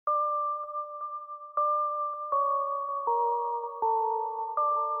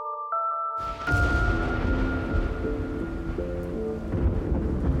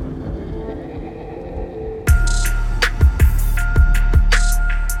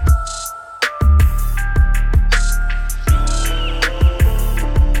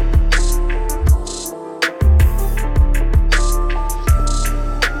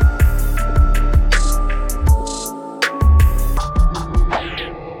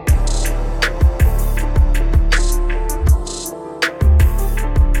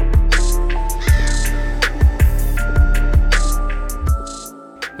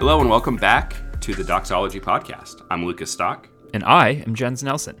Hello and welcome back to the Doxology Podcast. I'm Lucas Stock. And I am Jens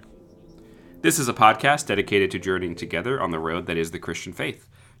Nelson. This is a podcast dedicated to journeying together on the road that is the Christian faith.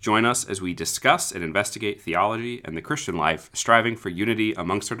 Join us as we discuss and investigate theology and the Christian life, striving for unity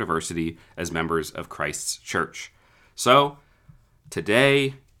amongst our diversity as members of Christ's church. So,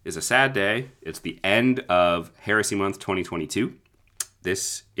 today is a sad day. It's the end of Heresy Month 2022.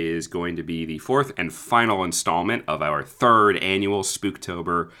 This is going to be the fourth and final installment of our third annual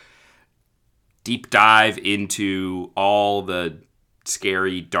Spooktober deep dive into all the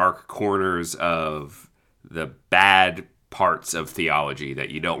scary, dark corners of the bad parts of theology that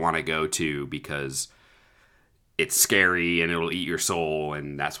you don't want to go to because it's scary and it'll eat your soul,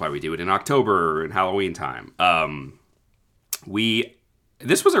 and that's why we do it in October and Halloween time.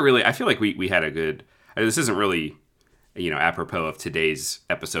 This was a really, I feel like we had a good, this isn't really, apropos of today's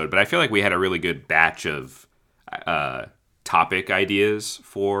episode, but I feel like we had a really good batch of topic ideas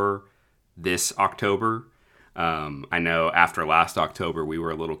for this October. I know after last October we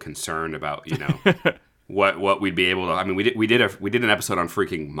were a little concerned about what we'd be able to. I mean, we did an episode on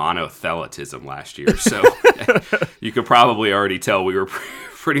freaking monothelitism last year, so you could probably already tell we were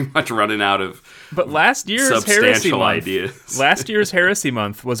pretty much running out of. But last year's Heresy Month, ideas. Last year's Heresy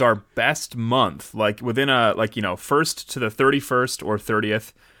Month was our best month. Like within first to the 31st or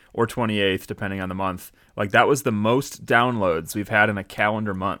 30th or 28th, depending on the month. Like that was the most downloads we've had in a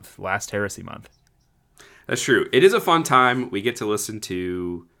calendar month. Last Heresy Month. That's true. It is a fun time. We get to listen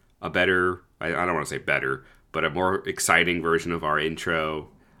to a better, I don't want to say better, but a more exciting version of our intro.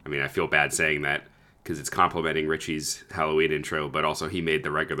 I mean, I feel bad saying that because it's complimenting Richie's Halloween intro, but also he made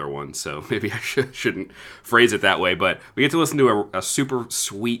the regular one, so maybe I shouldn't phrase it that way. But we get to listen to a super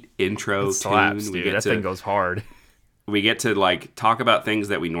sweet intro it slaps, tune. Dude. That thing goes hard. We get to talk about things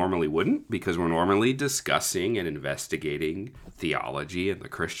that we normally wouldn't, because we're normally discussing and investigating theology and the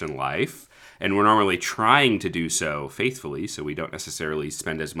Christian life. And we're normally trying to do so faithfully, so we don't necessarily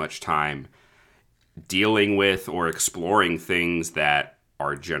spend as much time dealing with or exploring things that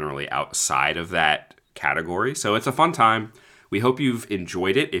are generally outside of that category. So it's a fun time. We hope you've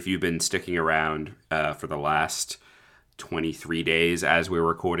enjoyed it if you've been sticking around for the last 23 days as we're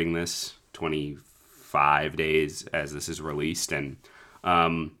recording this, 25 days as this is released. And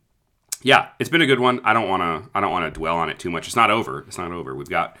it's been a good one. I don't want to dwell on it too much. It's not over. We've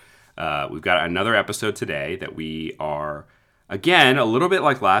got another episode today that we are, again, a little bit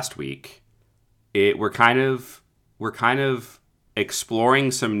like last week. We're kind of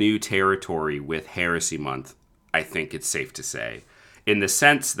exploring some new territory with Heresy Month, I think it's safe to say, in the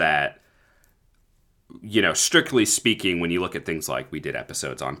sense that, strictly speaking, when you look at things like we did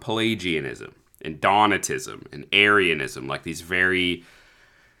episodes on Pelagianism and Donatism and Arianism, like these very,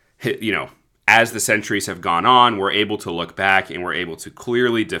 as the centuries have gone on, we're able to look back and we're able to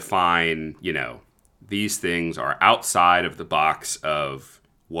clearly define, these things are outside of the box of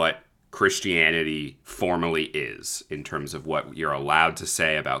what Christianity formally is in terms of what you're allowed to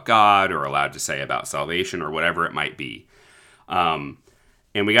say about God or allowed to say about salvation or whatever it might be. And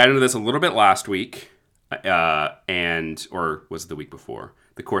we got into this a little bit last week, or was it the week before?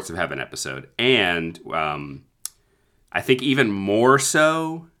 The Courts of Heaven episode. And I think even more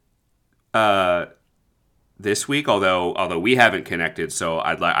so this week, although we haven't connected, so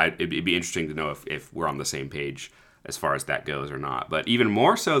it'd be interesting to know if we're on the same page as far as that goes or not. But even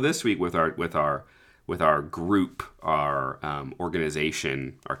more so this week with our group, our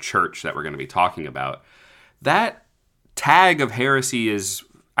organization, our church that we're going to be talking about, that tag of heresy is,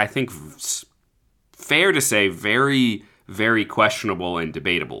 I think, fair to say, very, very questionable and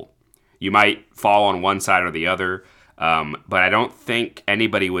debatable. You might fall on one side or the other, but I don't think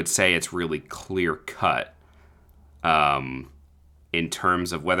anybody would say it's really clear cut in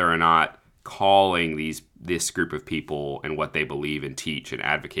terms of whether or not calling this group of people and what they believe and teach and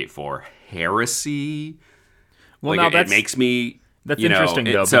advocate for heresy. Well, now it makes me. That's interesting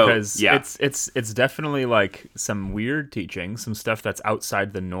though, because it's definitely like some weird teaching, some stuff that's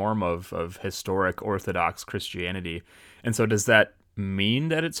outside the norm of historic Orthodox Christianity. And so, does that mean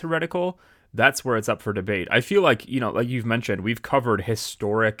that it's heretical? That's where it's up for debate. I feel like like you've mentioned, we've covered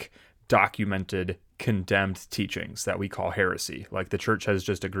historic, documented, condemned teachings that we call heresy. Like the church has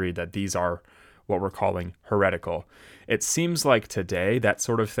just agreed that these are what we're calling heretical. It seems like today that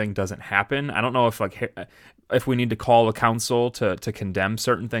sort of thing doesn't happen. I don't know if we need to call a council to condemn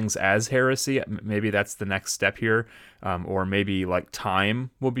certain things as heresy. Maybe that's the next step here, or maybe like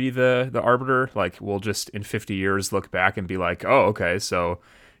time will be the arbiter. Like we'll just in 50 years look back and be like, oh, okay, so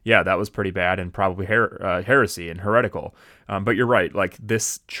yeah, that was pretty bad and probably heresy and heretical. But you're right. Like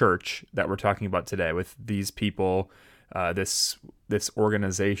this church that we're talking about today with these people this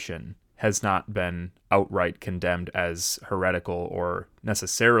organization has not been outright condemned as heretical or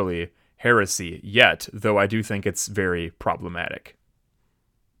necessarily heresy yet, though I do think it's very problematic.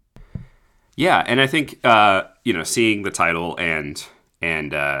 Yeah, and I think seeing the title and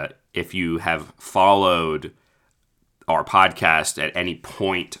if you have followed our podcast at any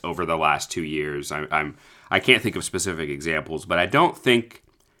point over the last 2 years, I can't think of specific examples, but I don't think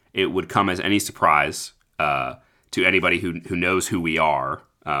it would come as any surprise to anybody who knows who we are,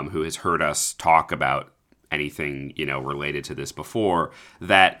 who has heard us talk about anything related to this before,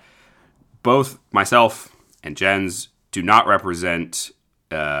 that both myself and Jens do not represent,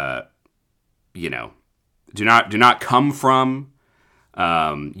 do not come from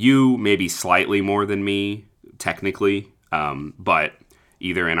you, maybe slightly more than me, technically, but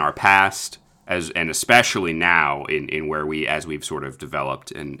either in our past and especially now in where we've sort of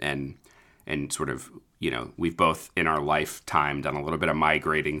developed and sort of, we've both in our lifetime done a little bit of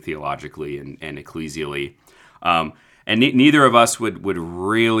migrating theologically and ecclesially. And neither of us would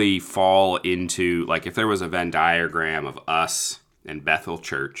really fall into, like, if there was a Venn diagram of us and Bethel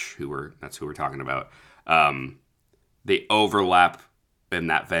Church, that's who we're talking about, the overlap in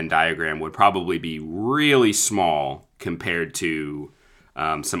that Venn diagram would probably be really small compared to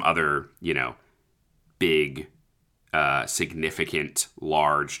some other, big, significant,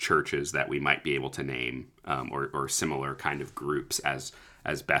 large churches that we might be able to name, or similar kind of groups as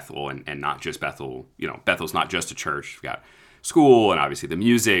Bethel, and not just Bethel. Bethel's not just a church. We've got school and obviously the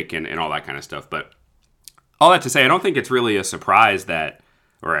music and all that kind of stuff. But all that to say, I don't think it's really a surprise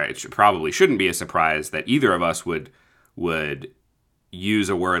probably shouldn't be a surprise that either of us would use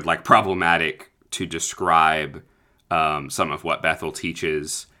a word like problematic to describe some of what Bethel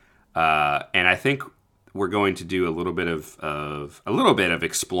teaches. And I think we're going to do a little bit of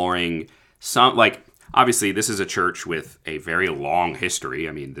exploring some, like, obviously this is a church with a very long history.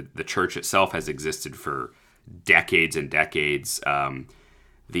 I mean, the church itself has existed for decades and decades.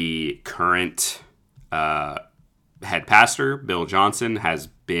 The current head pastor, Bill Johnson, has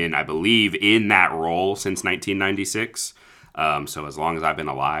been, I believe, in that role since 1996. So as long as I've been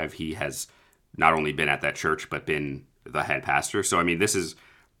alive, he has not only been at that church, but been the head pastor. So, I mean, this is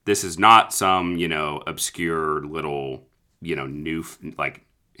not some, obscure little, new, like,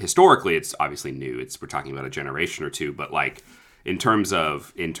 historically it's obviously new. We're talking about a generation or two, but like in terms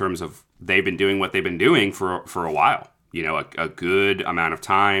of they've been doing what they've been doing for a while, a good amount of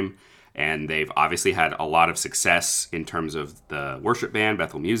time. And they've obviously had a lot of success in terms of the worship band,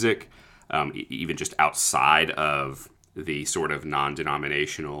 Bethel Music, even just outside of the sort of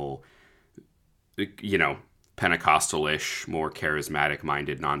non-denominational, Pentecostal-ish, more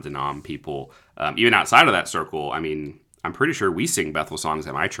charismatic-minded non-denom people. Even outside of that circle, I mean, I'm pretty sure we sing Bethel songs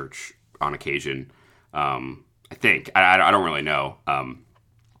at my church on occasion. I think. I don't really know.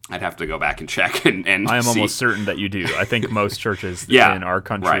 I'd have to go back and check and I am see. Almost certain that you do. I think most churches in our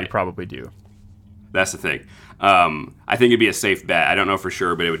country probably do. That's the thing. I think it'd be a safe bet. I don't know for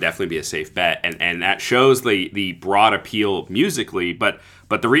sure, but it would definitely be a safe bet. And that shows the broad appeal musically. But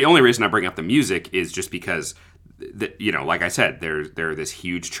the only reason I bring up the music is just because, like I said, they're this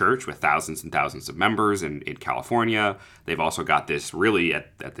huge church with thousands and thousands of members in California. They've also got this really,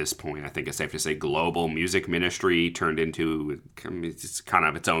 at this point, I think it's safe to say, global music ministry turned into it's kind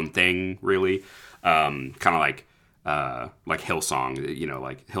of its own thing, really. Kind of like Hillsong,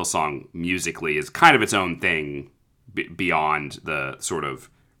 like Hillsong musically is kind of its own thing beyond the sort of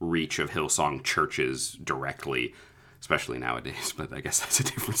reach of Hillsong churches directly, especially nowadays. But I guess that's a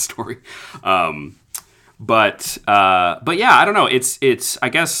different story. But yeah, I don't know. It's I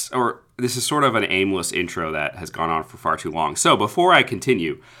guess, or this is sort of an aimless intro that has gone on for far too long. So before I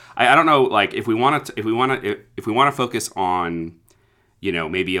continue, I don't know, like if we want to focus on,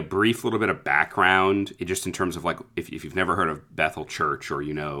 maybe a brief little bit of background, just in terms of like if you've never heard of Bethel Church, or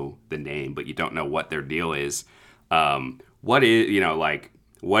the name but you don't know what their deal is, what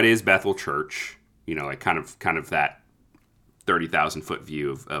is Bethel Church? Like kind of that 30,000 foot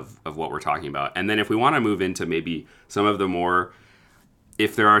view of what we're talking about. And then if we want to move into maybe some of the more,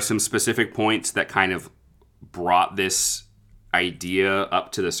 if there are some specific points that kind of brought this idea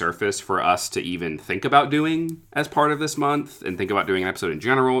up to the surface for us to even think about doing as part of this month and think about doing an episode in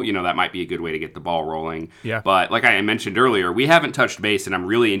general, that might be a good way to get the ball rolling. Yeah. But like I mentioned earlier, we haven't touched base, and I'm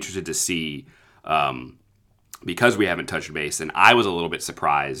really interested to see, because we haven't touched base, and I was a little bit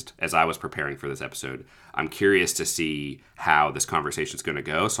surprised as I was preparing for this episode. I'm curious to see how this conversation is going to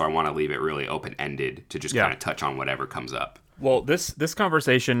go, so I want to leave it really open-ended to just kind of touch on whatever comes up. Well, this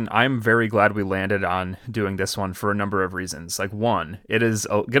conversation, I'm very glad we landed on doing this one for a number of reasons. Like, one, it is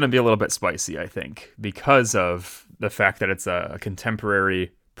going to be a little bit spicy, I think, because of the fact that it's a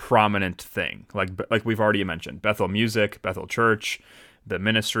contemporary, prominent thing. Like we've already mentioned, Bethel Music, Bethel Church, the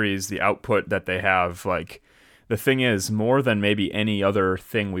ministries, the output that they have. Like, the thing is, more than maybe any other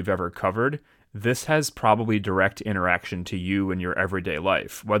thing we've ever covered, this has probably direct interaction to you in your everyday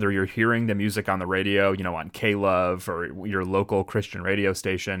life. Whether you're hearing the music on the radio, on K-Love or your local Christian radio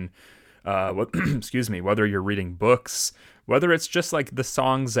station, excuse me, whether you're reading books, whether it's just like the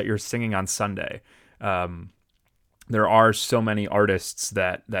songs that you're singing on Sunday. There are so many artists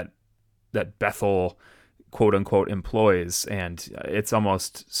that Bethel, quote unquote, employs, and it's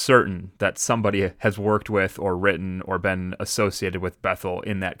almost certain that somebody has worked with or written or been associated with Bethel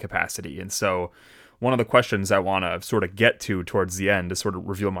in that capacity. And so one of the questions I want to sort of get to towards the end to sort of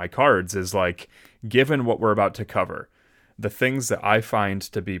reveal my cards is, like, given what we're about to cover, the things that I find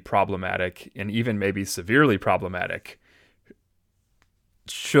to be problematic and even maybe severely problematic,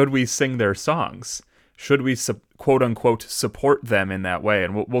 should we sing their songs? Should we, quote unquote, support them in that way?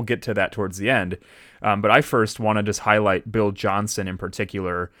 And we'll get to that towards the end. But I first want to just highlight Bill Johnson in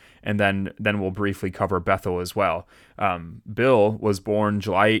particular, and then we'll briefly cover Bethel as well. Bill was born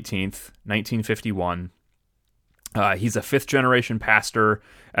July 18th, 1951. He's a fifth-generation pastor.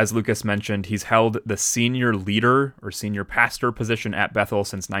 As Lucas mentioned, he's held the senior leader or senior pastor position at Bethel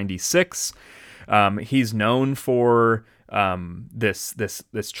since '96. He's known for this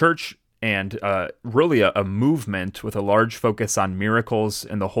church and really a movement with a large focus on miracles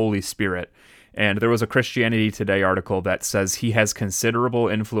and the Holy Spirit. And there was a Christianity Today article that says he has considerable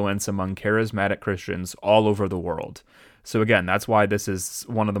influence among charismatic Christians all over the world. So again, that's why this is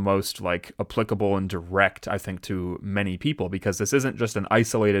one of the most, like, applicable and direct, I think, to many people, because this isn't just an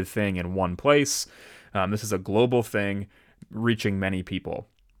isolated thing in one place. This is a global thing reaching many people.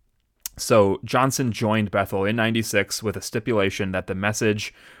 So Johnson joined Bethel in '96 with a stipulation that the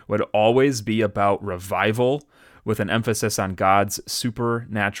message would always be about revival, with an emphasis on God's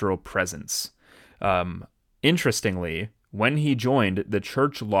supernatural presence. Interestingly, when he joined, the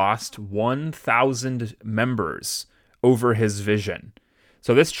church lost 1,000 members over his vision.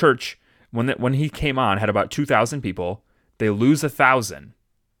 So this church, when he came on, had about 2,000 people. They lose 1,000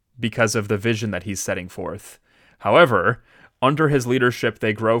 because of the vision that he's setting forth. However, under his leadership,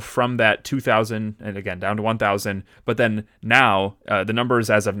 they grow from that 2,000 and again down to 1,000. But then now the numbers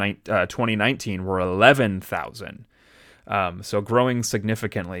as of 2019 were 11,000. So growing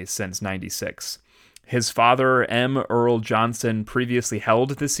significantly since '96. His father, M. Earl Johnson, previously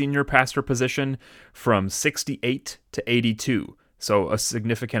held the senior pastor position from 68 to 82. So a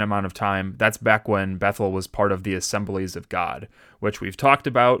significant amount of time. That's back when Bethel was part of the Assemblies of God, which we've talked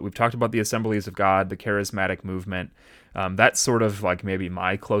about. We've talked about the Assemblies of God, the charismatic movement. That's sort of like maybe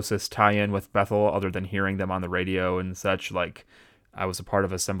my closest tie-in with Bethel, other than hearing them on the radio and such. Like, I was a part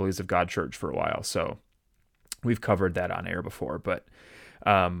of Assemblies of God Church for a while, so we've covered that on air before. But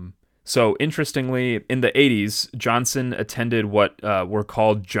so interestingly, in the 80s, Johnson attended what were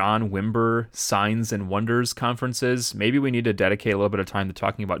called John Wimber Signs and Wonders conferences. Maybe we need to dedicate a little bit of time to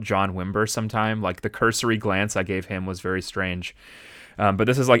talking about John Wimber sometime. Like, the cursory glance I gave him was very strange. But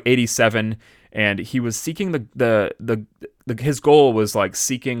this is like '87, and he was seeking his goal was like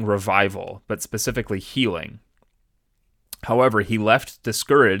seeking revival, but specifically healing. However, he left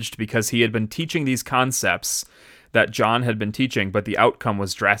discouraged because he had been teaching these concepts that John had been teaching, but the outcome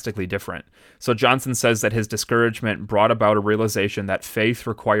was drastically different. So Johnson says that his discouragement brought about a realization that faith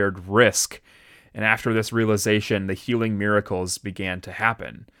required risk, and after this realization, the healing miracles began to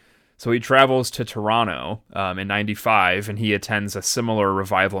happen. So he travels to Toronto in '95, and he attends a similar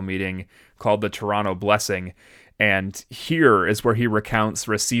revival meeting called the Toronto Blessing, and here is where he recounts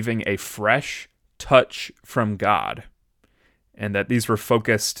receiving a fresh touch from God. And that these were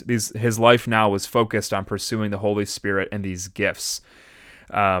focused, his life now was focused on pursuing the Holy Spirit and these gifts.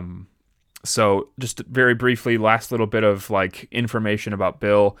 So just very briefly, last little bit of like information about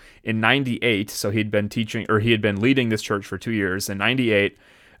Bill. In '98, so he had been leading this church for 2 years. In '98,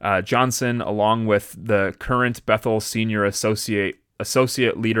 Johnson, along with the current Bethel senior associate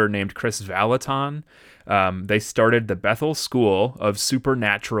leader named Chris Valaton, they started the Bethel School of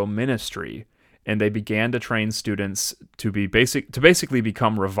Supernatural Ministry. And they began to train students to basically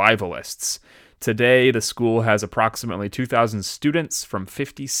become revivalists. Today, the school has approximately 2,000 students from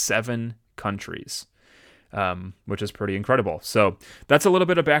 57 countries, which is pretty incredible. So that's a little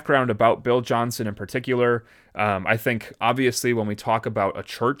bit of background about Bill Johnson in particular. I think, obviously, when we talk about a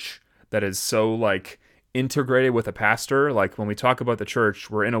church that is so like integrated with a pastor, like when we talk about the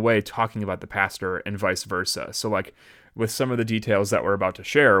church, we're in a way talking about the pastor and vice versa. So like with some of the details that we're about to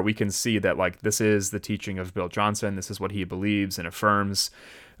share, we can see that like this is the teaching of Bill Johnson. This is what he believes and affirms.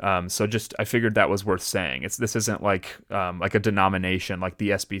 So just I figured that was worth saying. This isn't like a denomination like the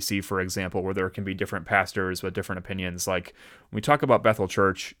SBC, for example, where there can be different pastors with different opinions. Like when we talk about Bethel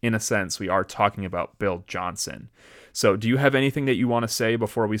Church, in a sense, we are talking about Bill Johnson. So do you have anything that you want to say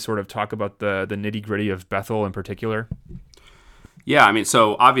before we sort of talk about the nitty gritty of Bethel in particular? Yeah, I mean,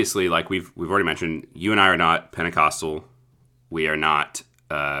 so obviously, like we've already mentioned, you and I are not Pentecostal. We are not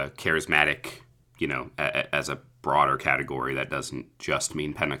charismatic, as a broader category. That doesn't just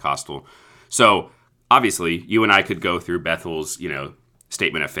mean Pentecostal. So obviously, you and I could go through Bethel's,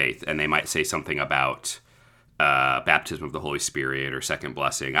 statement of faith, and they might say something about baptism of the Holy Spirit or second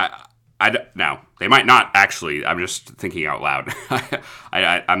blessing. Now, they might not actually. I'm just thinking out loud.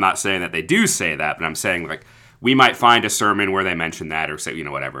 I'm not saying that they do say that, but I'm saying like we might find a sermon where they mention that or say,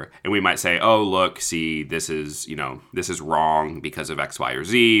 whatever. And we might say, oh, look, see, this is wrong because of X, Y, or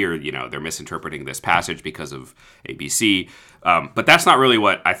Z, or, they're misinterpreting this passage because of A, B, C. But that's not really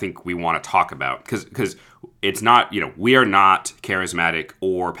what I think we want to talk about because it's not, we are not charismatic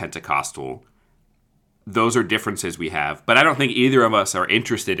or Pentecostal. Those are differences we have. But I don't think either of us are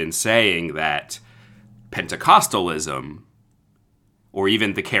interested in saying that Pentecostalism or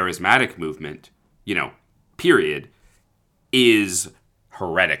even the charismatic movement, period, is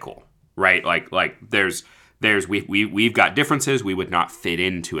heretical, right? Like we've got differences. We would not fit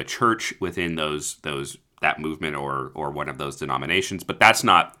into a church within that movement or one of those denominations, but that's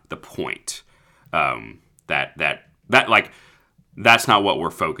not the point. That's not what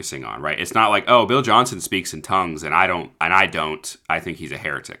we're focusing on, right? It's not like, oh, Bill Johnson speaks in tongues and I don't, I think he's a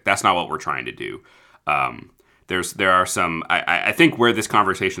heretic. That's not what we're trying to do. There are some, I think where this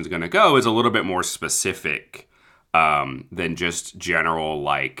conversation is going to go is a little bit more specific than just general,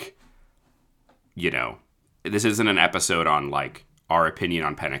 like, this isn't an episode on like our opinion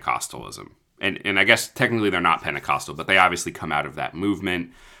on Pentecostalism. And I guess technically they're not Pentecostal, but they obviously come out of that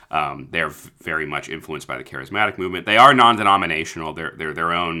movement. They're very much influenced by the charismatic movement. They are non-denominational. They're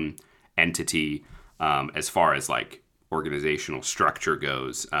their own entity as far as like organizational structure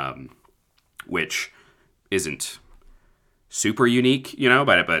goes, which isn't super unique,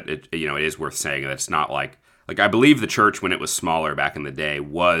 but it is worth saying that it's not like I believe the church when it was smaller back in the day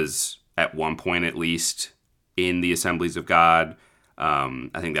was at one point at least in the Assemblies of God. I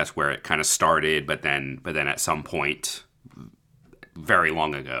think that's where it kind of started, but then at some point very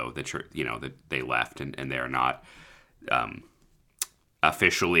long ago, the church, that they left and they're not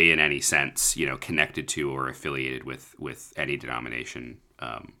officially in any sense, connected to or affiliated with any denomination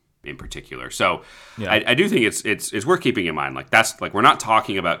in particular. So yeah. I do think it's worth keeping in mind. Like that's like we're not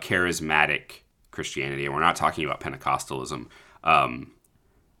talking about charismatic Christianity and we're not talking about Pentecostalism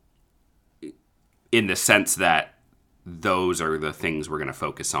in the sense that those are the things we're going to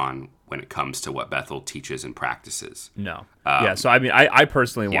focus on when it comes to what Bethel teaches and practices. No. So I mean, I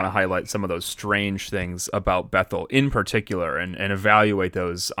personally want to highlight some of those strange things about Bethel in particular and evaluate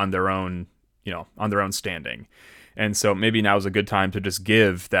those on their own, on their own standing. And so maybe now is a good time to just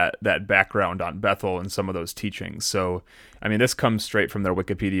give that background on Bethel and some of those teachings. So, I mean, this comes straight from their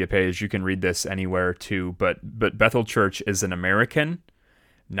Wikipedia page. You can read this anywhere too, but Bethel Church is an American,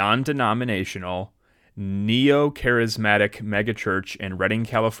 non-denominational, neo-charismatic megachurch in Redding,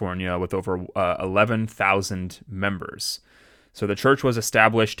 California, with over 11,000 members. So the church was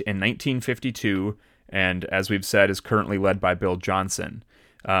established in 1952, and as we've said, is currently led by Bill Johnson.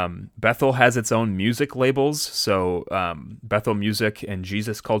 Bethel has its own music labels, so Bethel Music and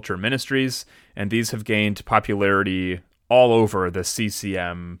Jesus Culture Ministries, and these have gained popularity all over the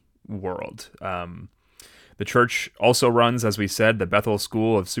CCM world. The church also runs, as we said, the Bethel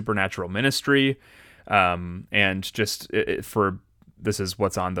School of Supernatural Ministry. And just this is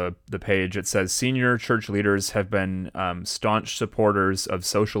what's on the page. It says senior church leaders have been staunch supporters of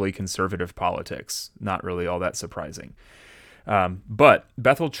socially conservative politics. Not really all that surprising. But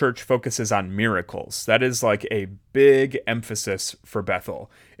Bethel Church focuses on miracles. That is like a big emphasis for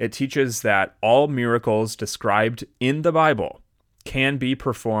Bethel. It teaches that all miracles described in the Bible can be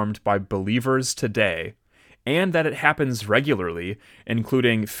performed by believers today, and that it happens regularly,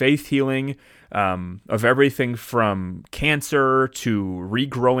 including faith healing of everything from cancer to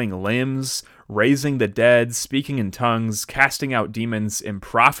regrowing limbs, raising the dead, speaking in tongues, casting out demons, and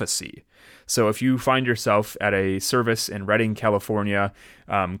prophecy. So if you find yourself at a service in Redding, California,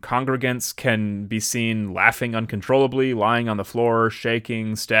 congregants can be seen laughing uncontrollably, lying on the floor,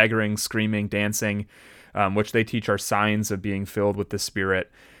 shaking, staggering, screaming, dancing, which they teach are signs of being filled with the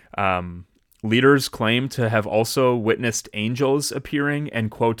Spirit. Leaders claim to have also witnessed angels appearing and,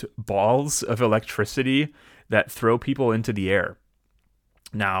 quote, balls of electricity that throw people into the air.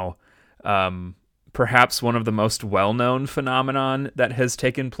 Now, perhaps one of the most well-known phenomenon that has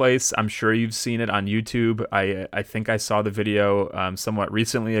taken place, I'm sure you've seen it on YouTube. I think I saw the video somewhat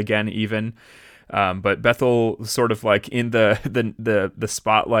recently again, even. But Bethel sort of like in the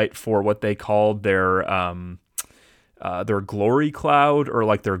spotlight for what they called their glory cloud, or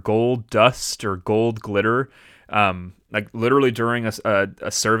like their gold dust or gold glitter. Like literally during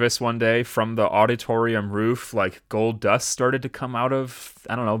a service one day, from the auditorium roof, like gold dust started to come out of,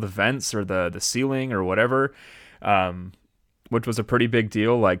 I don't know, the vents or the ceiling or whatever, which was a pretty big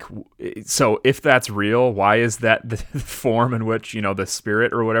deal. Like, so if that's real, why is that the form in which, the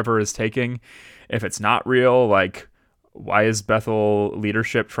spirit or whatever is taking? If it's not real, like, why is Bethel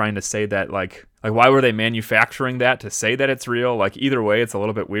leadership trying to say that, like why were they manufacturing that to say that it's real? Like, either way, it's a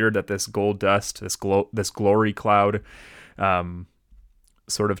little bit weird that this gold dust, this glory cloud,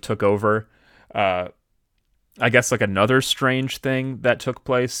 sort of took over. I guess like another strange thing that took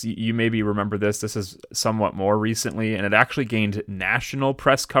place, you maybe remember this is somewhat more recently, and it actually gained national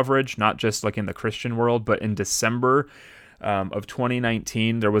press coverage, not just like in the Christian world, but in December of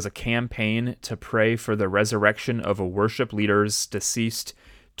 2019, there was a campaign to pray for the resurrection of a worship leader's deceased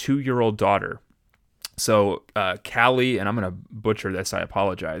 2-year-old daughter. So Callie, and I'm going to butcher this, I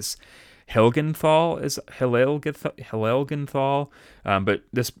apologize, Hilgenthal, but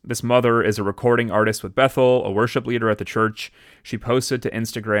this mother is a recording artist with Bethel, a worship leader at the church. She posted to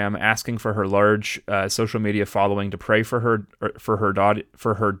Instagram asking for her large social media following to pray for her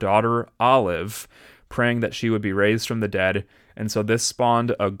daughter Olive, praying that she would be raised from the dead. And so this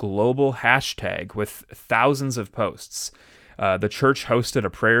spawned a global hashtag with thousands of posts. The church hosted a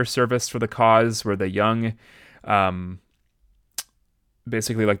prayer service for the cause where the young,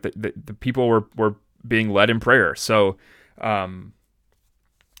 basically like the people were being led in prayer. So in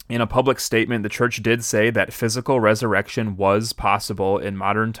a public statement, the church did say that physical resurrection was possible in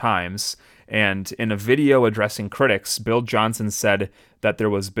modern times. And in a video addressing critics, Bill Johnson said that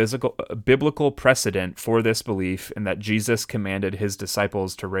there was biblical precedent for this belief and that Jesus commanded his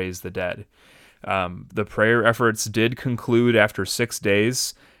disciples to raise the dead. The prayer efforts did conclude after 6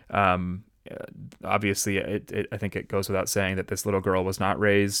 days. Obviously, I think it goes without saying that this little girl was not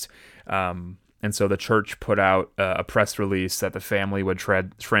raised. And so the church put out a press release that the family would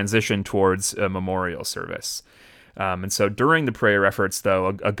transition towards a memorial service. And so during the prayer efforts, though,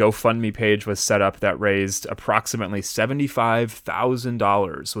 a GoFundMe page was set up that raised approximately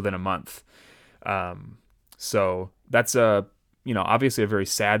 $75,000 within a month. So that's obviously a very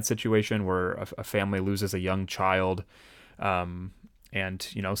sad situation where a family loses a young child, and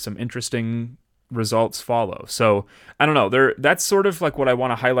some interesting results follow. So I don't know, that's sort of like what I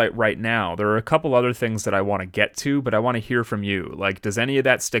want to highlight right now. There are a couple other things that I want to get to, but I want to hear from you. Like, does any of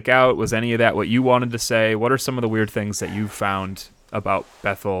that stick out? Was any of that what you wanted to say? What are some of the weird things that you found about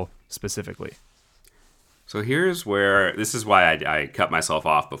Bethel specifically? So this is why I cut myself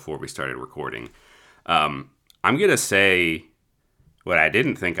off before we started recording. I'm going to say what I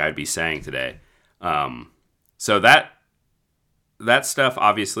didn't think I'd be saying today. So that stuff,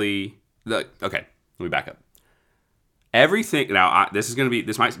 obviously, okay, let me back up. Everything, now,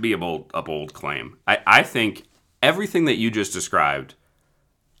 this might be a bold claim. I think everything that you just described,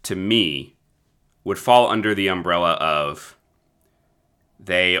 to me, would fall under the umbrella of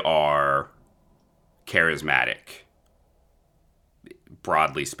they are charismatic,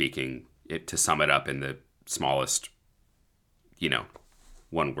 broadly speaking, to sum it up in the smallest,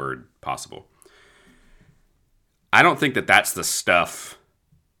 one word possible. I don't think that that's the stuff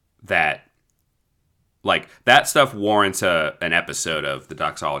that stuff warrants an episode of the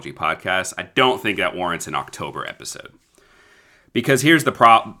Doxology podcast. I don't think that warrants an October episode. Because here's the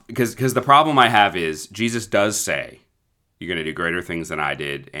problem. Because the problem I have is Jesus does say, you're going to do greater things than I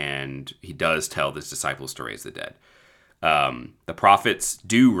did, and he does tell his disciples to raise the dead. The prophets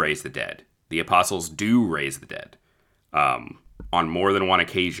do raise the dead. The apostles do raise the dead on more than one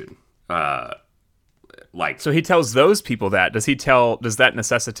occasion. So he tells those people that. Does that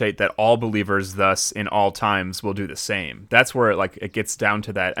necessitate that all believers thus in all times will do the same? That's where it gets down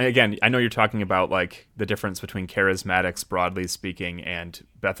to that. And again, I know you're talking about like the difference between charismatics broadly speaking and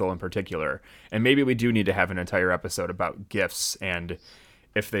Bethel in particular. And maybe we do need to have an entire episode about gifts and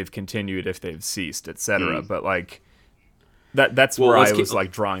if they've continued, if they've ceased, etc. But like that's where I was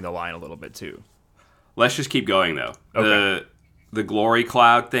like drawing the line a little bit too. Let's just keep going though. Okay. The glory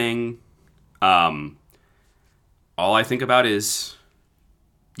cloud thing, all I think about is,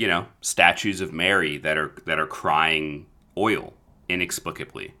 statues of Mary that are crying oil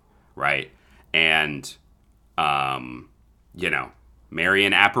inexplicably, right? And,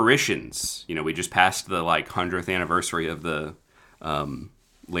 Marian apparitions. We just passed the 100th anniversary of the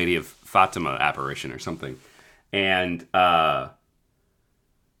Lady of Fatima apparition or something. And,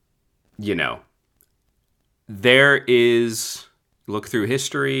 there is, look through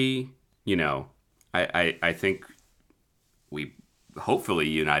history, I think hopefully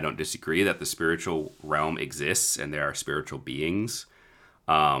you and I don't disagree that the spiritual realm exists and there are spiritual beings.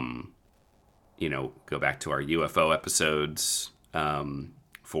 Go back to our UFO episodes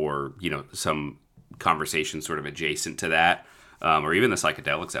for, some conversation sort of adjacent to that, or even the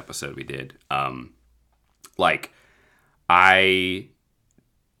psychedelics episode we did.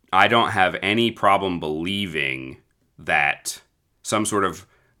 I don't have any problem believing that some sort of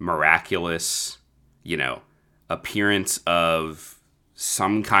miraculous, appearance of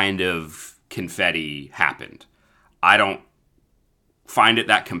some kind of confetti happened. I don't find it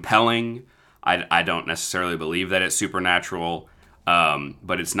that compelling. I don't necessarily believe that it's supernatural,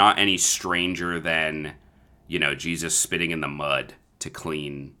 but it's not any stranger than, Jesus spitting in the mud to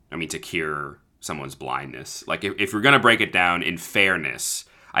cure someone's blindness. If you're going to break it down in fairness,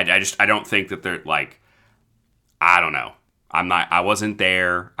 I don't think that they're I don't know. I wasn't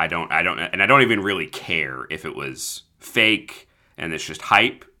there. I don't even really care if it was fake and it's just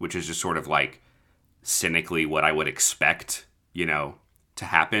hype, which is just sort of cynically what I would expect, to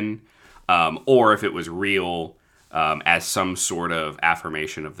happen. Or if it was real, as some sort of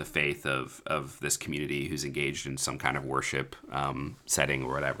affirmation of the faith of this community who's engaged in some kind of worship setting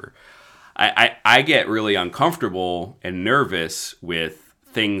or whatever. I get really uncomfortable and nervous with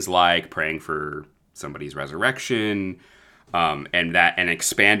things like praying for somebody's resurrection, and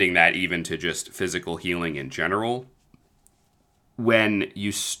expanding that even to just physical healing in general. When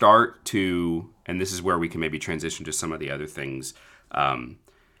you start to, and this is where we can maybe transition to some of the other things, what am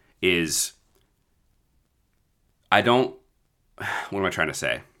I trying to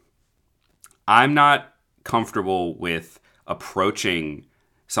say? I'm not comfortable with approaching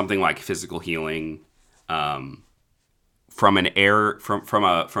something like physical healing from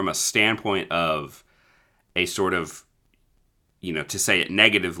a standpoint of a sort of, to say it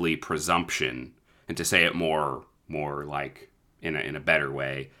negatively, presumption, and to say it more in a better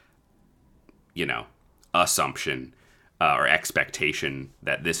way, assumption or expectation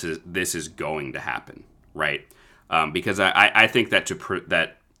that this is going to happen, right? Because I think that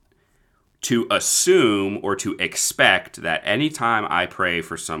to assume or to expect that anytime I pray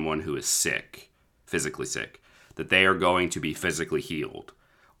for someone who is sick, physically sick, that they are going to be physically healed,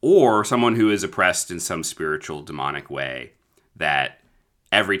 or someone who is oppressed in some spiritual demonic way, that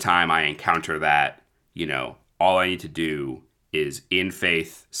every time I encounter that, all I need to do is in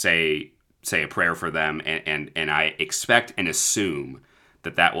faith say a prayer for them, and I expect and assume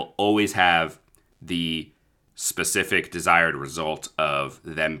that will always have the specific desired result of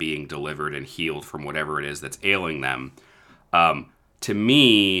them being delivered and healed from whatever it is that's ailing them. To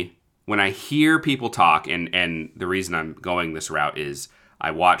me, when I hear people talk, and the reason I'm going this route is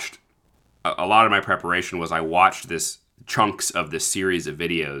I watched a lot of my preparation was I watched this chunks of this series of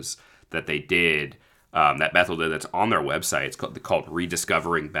videos that they did, that Bethel did, that's on their website. It's called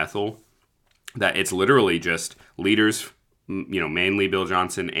Rediscovering Bethel. That it's literally just leaders, mainly Bill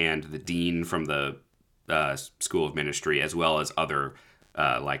Johnson and the dean from the School of Ministry, as well as other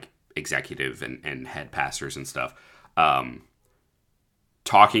executive and head pastors and stuff,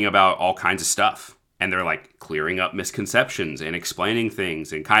 talking about all kinds of stuff. And they're clearing up misconceptions and explaining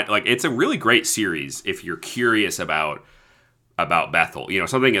things, and it's a really great series if you're curious about Bethel.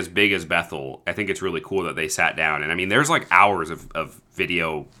 Something as big as Bethel, I think it's really cool that they sat down. And there's hours of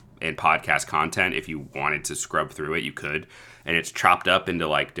video and podcast content. If you wanted to scrub through it, you could. And it's chopped up into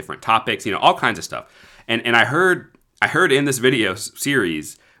different topics, all kinds of stuff. And I heard in this video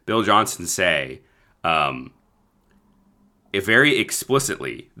series, Bill Johnson say very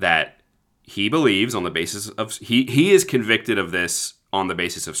explicitly that he believes on the basis of, he is convicted of this on the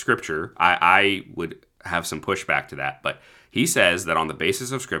basis of Scripture. I would have some pushback to that, but he says that on the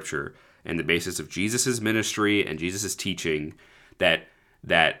basis of Scripture and the basis of Jesus' ministry and Jesus' teaching, that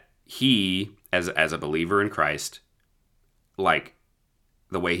he, as a believer in Christ, the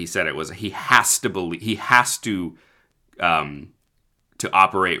way he said it was, he has to believe, he has to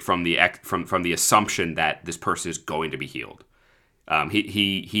operate from the assumption that this person is going to be healed.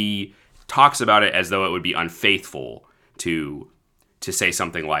 He talks about it as though it would be unfaithful to say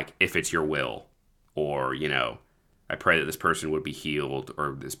something like, if it's your will, or, I pray that this person would be healed,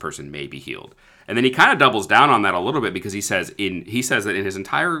 or this person may be healed. And then he kind of doubles down on that a little bit, because he says that in his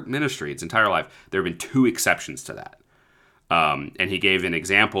entire ministry, his entire life, there have been 2 exceptions to that. And he gave an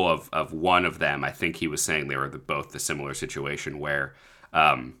example of one of them. I think he was saying they were both the similar situation where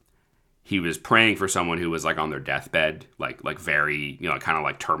he was praying for someone who was like on their deathbed, like very, kind of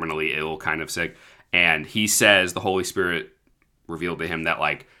like terminally ill, kind of sick. And he says the Holy Spirit revealed to him that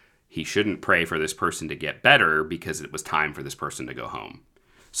like he shouldn't pray for this person to get better because it was time for this person to go home.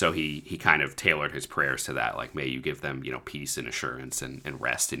 So he kind of tailored his prayers to that, like, may you give them, peace and assurance and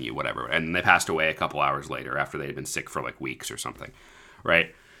rest in you, whatever. And they passed away a couple hours later after they had been sick for like weeks or something,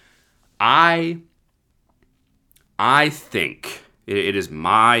 right? I think it is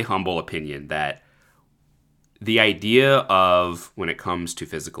my humble opinion that the idea of when it comes to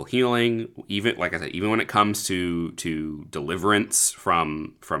physical healing, even like I said, even when it comes to deliverance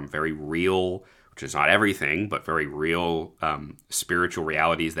from very real, which is not everything, but very real spiritual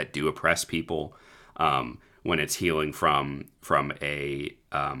realities that do oppress people, when it's healing from a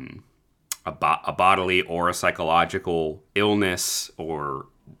bodily or a psychological illness or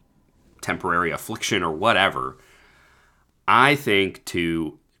temporary affliction or whatever, I think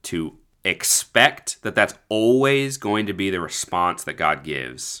to expect that that's always going to be the response that God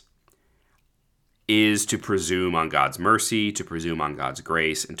gives is to presume on God's mercy, to presume on God's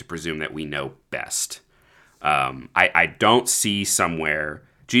grace, and to presume that we know best. I don't see somewhere...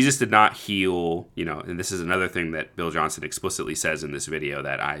 Jesus did not heal, and this is another thing that Bill Johnson explicitly says in this video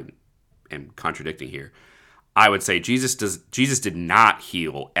that I am contradicting here. I would say Jesus did not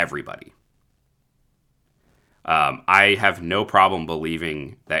heal everybody. I have no problem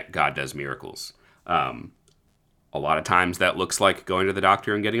believing that God does miracles. A lot of times that looks like going to the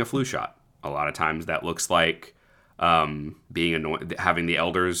doctor and getting a flu shot. A lot of times that looks like having the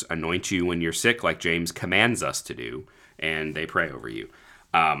elders anoint you when you're sick, like James commands us to do, and they pray over you.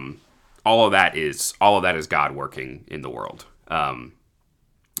 All of that is God working in the world.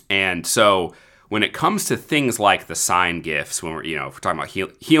 And so when it comes to things like the sign gifts, when if we're talking about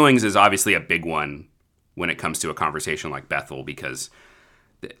healings is obviously a big one when it comes to a conversation like Bethel, because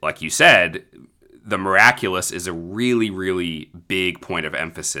like you said, the miraculous is a really, really big point of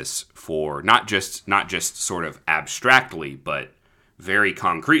emphasis for not just sort of abstractly, but very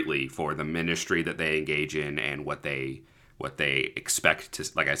concretely for the ministry that they engage in and what they expect to,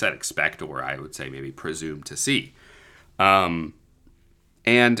 like I said, expect, or I would say maybe presume to see. And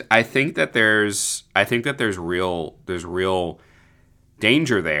I think that there's real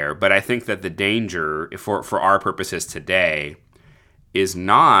danger there, but I think that the danger for our purposes today is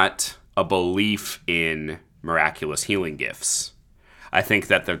not a belief in miraculous healing gifts. I think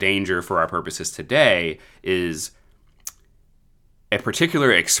that the danger for our purposes today is a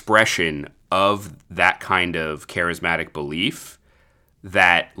particular expression of that kind of charismatic belief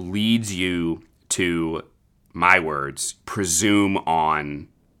that leads you to, my words, presume on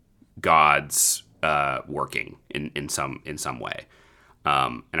God's working in some way.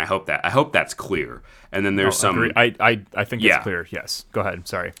 And I hope that's clear. And then there's some... I think it's clear, yes. Go ahead,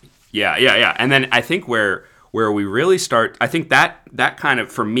 sorry. Yeah. And then I think where we really start... I think that kind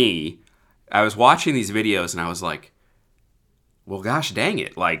of, for me, I was watching these videos and I was like, well, gosh dang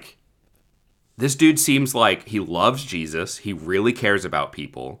it. Like, this dude seems like he loves Jesus. He really cares about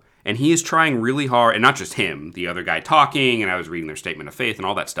people. And he is trying really hard, and not just him, the other guy talking, and I was reading their statement of faith and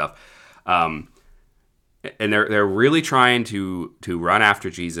all that stuff. And they're really trying to run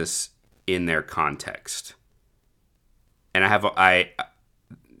after Jesus in their context. And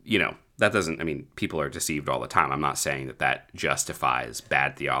that doesn't, I mean, people are deceived all the time. I'm not saying that justifies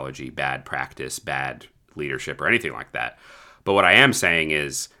bad theology, bad practice, bad leadership, or anything like that. But what I am saying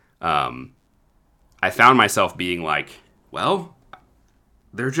is, I found myself being like, well,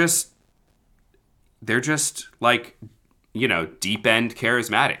 they're just like, deep end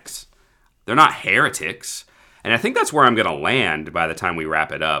charismatics. They're not heretics. And I think that's where I'm going to land by the time we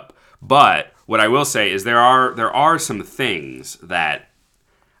wrap it up. But what I will say is there are some things that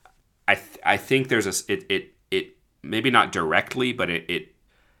I think there's it maybe not directly, but it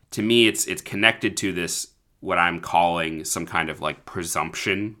to me it's connected to this, what I'm calling some kind of like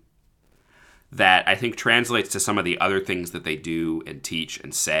presumption that I think translates to some of the other things that they do and teach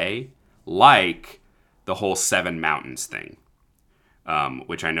and say, like the whole 7 mountains thing.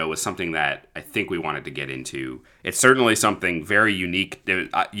 Which I know was something that I think we wanted to get into. It's certainly something very unique.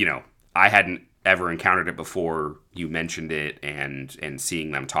 I hadn't ever encountered it before you mentioned it and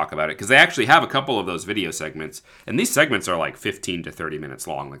seeing them talk about it. Because they actually have a couple of those video segments. And these segments are like 15 to 30 minutes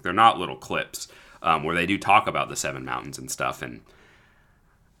long. Like, they're not little clips where they do talk about the 7 mountains and stuff. And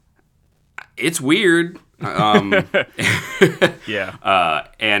it's weird. Yeah.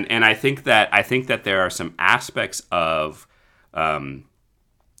 And I think that there are some aspects of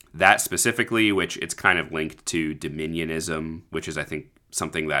that specifically, which it's kind of linked to dominionism, which is, I think,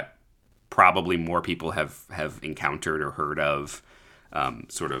 something that probably more people have encountered or heard of,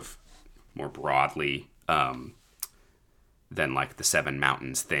 sort of more broadly, than like the seven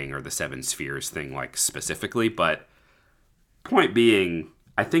mountains thing or the seven spheres thing, like specifically. But point being,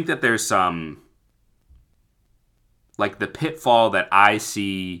 I think that there's some, like, the pitfall that I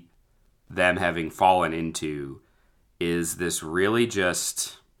see them having fallen into is this really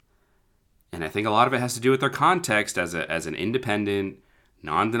just, and I think a lot of it has to do with their context as an independent,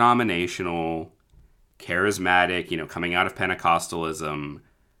 non-denominational, charismatic, coming out of Pentecostalism.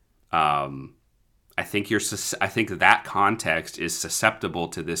 I think that context is susceptible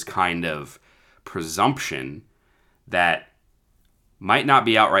to this kind of presumption that might not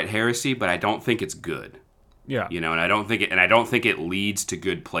be outright heresy, but I don't think it's good. Yeah. And I don't think it leads to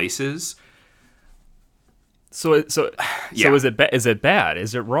good places. So is it bad?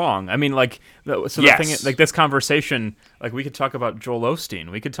 Is it wrong? I mean, like, yes. The thing, like, this conversation, like, we could talk about Joel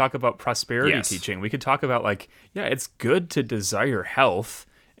Osteen, we could talk about prosperity teaching, we could talk about, like, yeah, it's good to desire health.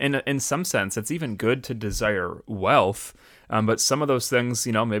 In some sense, it's even good to desire wealth, but some of those things,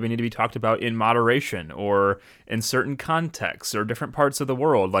 maybe need to be talked about in moderation or in certain contexts or different parts of the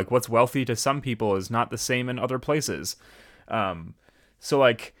world. Like, what's wealthy to some people is not the same in other places. So,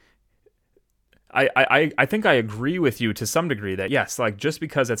 like, I think I agree with you to some degree that, yes, like, just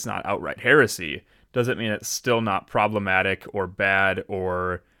because it's not outright heresy doesn't mean it's still not problematic or bad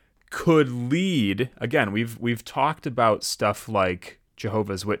or could lead. Again, we've talked about stuff like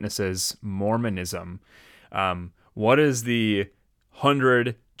Jehovah's Witnesses, Mormonism. What is the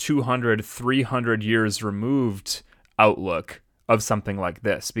 100, 200, 300 years removed outlook of something like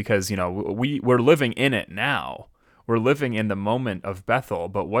this? Because, we're living in it now. We're living in the moment of Bethel,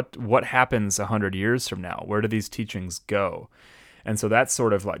 but what happens 100 years from now? Where do these teachings go? And so that's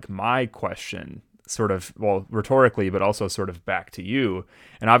sort of like my question, sort of, well, rhetorically, but also sort of back to you.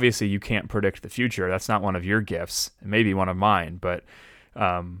 And obviously you can't predict the future. That's not one of your gifts. It may be one of mine, but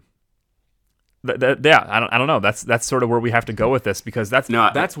I don't know. That's sort of where we have to go with this, because that's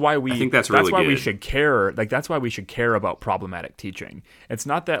why we, I think that's really why good. We should care. Like, that's why we should care about problematic teaching. It's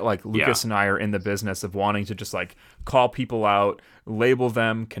not that, like, Lucas and I are in the business of wanting to just, like, call people out, label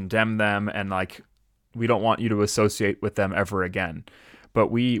them, condemn them, and, like, we don't want you to associate with them ever again. But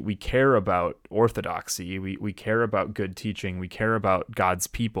we care about orthodoxy. We care about good teaching. We care about God's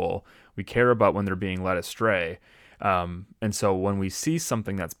people. We care about when they're being led astray. And so when we see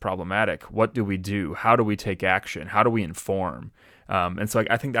something that's problematic, what do we do? How do we take action? How do we inform? And so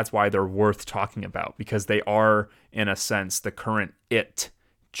I think that's why they're worth talking about, because they are, in a sense, the current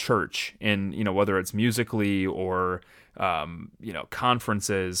church in, whether it's musically or,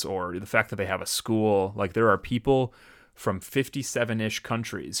 conferences, or the fact that they have a school. Like, there are people from 57-ish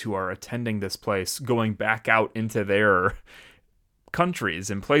countries who are attending this place, going back out into their countries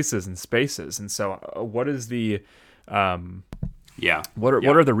and places and spaces. And so what is the... What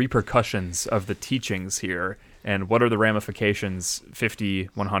are the repercussions of the teachings here, and what are the ramifications 50,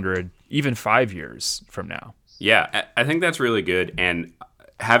 100, even 5 years from now? Yeah, I think that's really good. And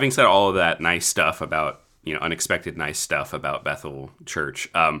having said all of that nice stuff about, unexpected nice stuff about Bethel Church,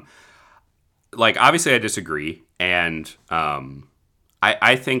 like, obviously I disagree. And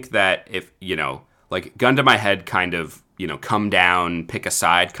I think that if, like, gun to my head kind of, come down, pick a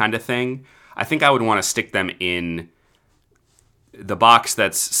side kind of thing, I think I would want to stick them in the box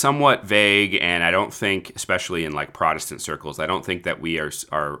that's somewhat vague. And I don't think, especially in, like, Protestant circles, I don't think that we are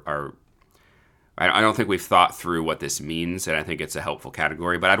I don't think we've thought through what this means, and I think it's a helpful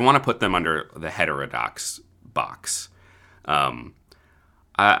category. But I'd want to put them under the heterodox box.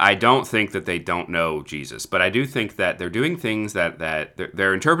 I don't think that they don't know Jesus, but I do think that they're doing things that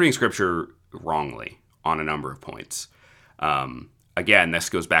they're interpreting Scripture wrongly on a number of points. Again, this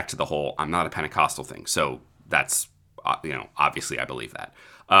goes back to the whole I'm not a Pentecostal thing. So that's, obviously I believe that.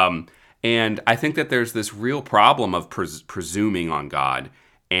 And I think that there's this real problem of presuming on God.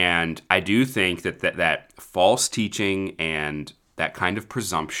 And I do think that false teaching and that kind of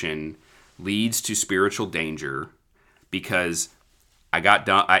presumption leads to spiritual danger, because I got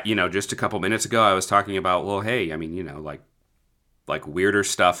done, just a couple minutes ago, I was talking about, well, hey, I mean, like weirder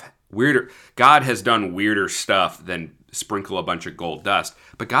stuff, God has done weirder stuff than sprinkle a bunch of gold dust,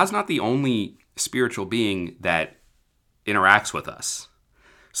 but God's not the only spiritual being that interacts with us.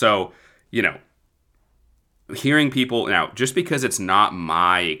 So, hearing people, now, just because it's not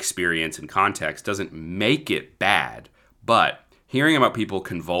my experience and context doesn't make it bad, but hearing about people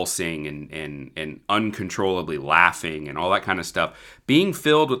convulsing and uncontrollably laughing and all that kind of stuff, being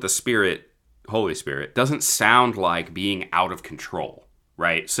filled with the Spirit, Holy Spirit, doesn't sound like being out of control,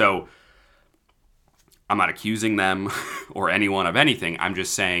 right? So I'm not accusing them or anyone of anything. I'm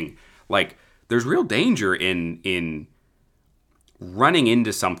just saying, like, there's real danger in running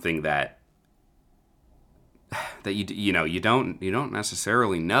into something that you don't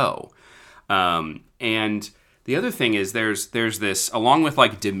necessarily know. And the other thing is there's this, along with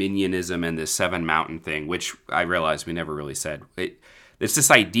like dominionism and this Seven Mountain thing, which I realized we never really said. It's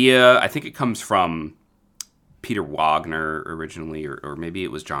this idea, I think it comes from Peter Wagner originally, or maybe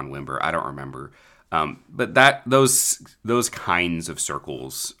it was John Wimber. I don't remember. But those kinds of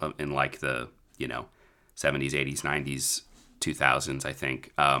circles in like the 70s, 80s, 90s, 2000s, I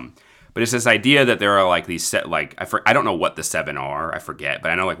think. But it's this idea that there are like these set, like I don't know what the seven are. I forget, but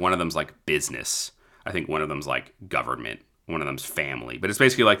I know like one of them's like business. I think one of them's like government. One of them's family. But it's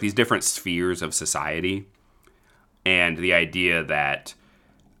basically like these different spheres of society, and the idea that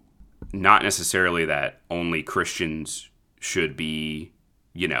not necessarily that only Christians should be,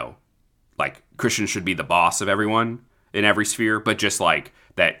 like Christians should be the boss of everyone in every sphere, but just like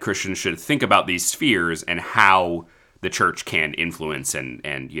that Christians should think about these spheres and how the church can influence and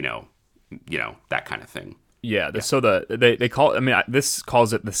that kind of thing. Yeah. So they call, this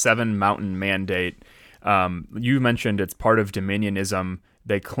calls it the Seven Mountain Mandate. You mentioned it's part of dominionism.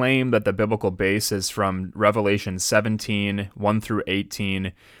 They claim that the biblical base is from Revelation 17, 1 through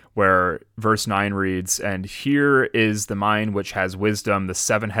 18, where verse 9 reads, "And here is the mind which has wisdom, the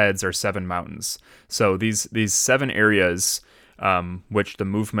seven heads are seven mountains." So these seven areas, which the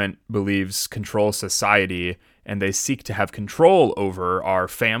movement believes control society, and they seek to have control over, are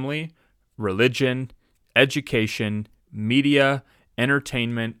family, religion, education, media,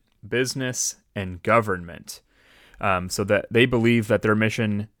 entertainment, business, and government. So that they believe that their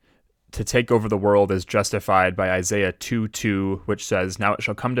mission to take over the world is justified by Isaiah 2:2, which says, "Now it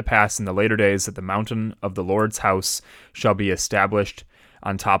shall come to pass in the later days that the mountain of the Lord's house shall be established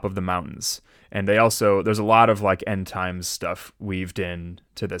on top of the mountains." And there's a lot of like end times stuff weaved in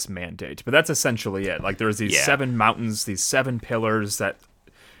to this mandate. But that's essentially it. Like there's these seven mountains, these seven pillars that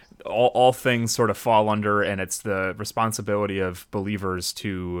all things sort of fall under, and it's the responsibility of believers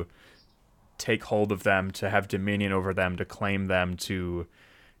to take hold of them, to have dominion over them, to claim them, to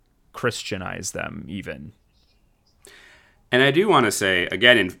Christianize them even. And I do want to say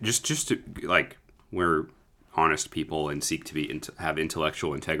again, and just to like, we're honest people and seek to have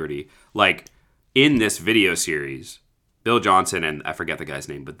intellectual integrity. Like in this video series, Bill Johnson and I forget the guy's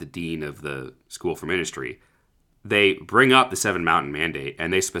name, but the dean of the School for Ministry, they bring up the Seven Mountain Mandate,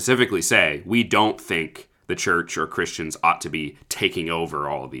 and they specifically say we don't think the church or Christians ought to be taking over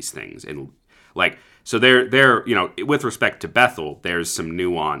all of these things. And like, so they're with respect to Bethel, there's some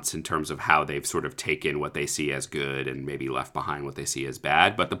nuance in terms of how they've sort of taken what they see as good and maybe left behind what they see as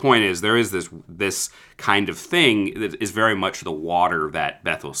bad. But the point is, there is this kind of thing that is very much the water that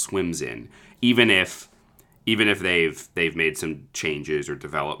Bethel swims in, even if they've made some changes or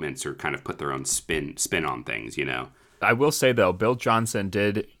developments or kind of put their own spin on things, I will say, though, Bill Johnson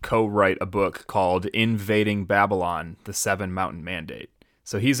did co-write a book called Invading Babylon, the Seven Mountain Mandate.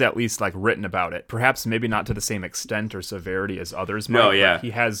 So he's at least like written about it. Perhaps maybe not to the same extent or severity as others might. No, yeah.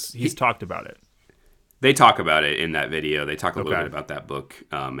 He's talked about it. They talk about it in that video. They talk a little bit about that book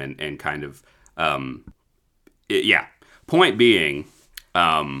and kind of, Point being,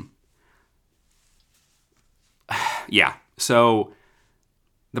 So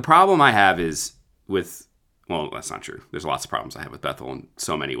the problem I have is that's not true. There's lots of problems I have with Bethel in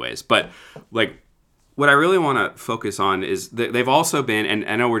so many ways. But like, what I really want to focus on is they've also been, and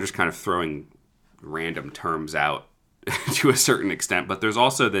I know we're just kind of throwing random terms out to a certain extent, but there's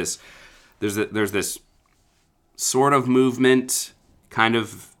also there's this sort of movement, kind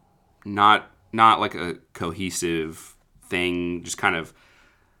of not like a cohesive thing, just kind of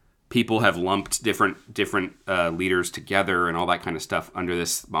people have lumped different leaders together and all that kind of stuff under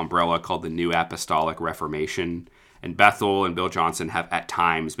this umbrella called the New Apostolic Reformation. And Bethel and Bill Johnson have at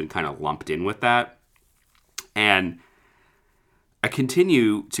times been kind of lumped in with that. And I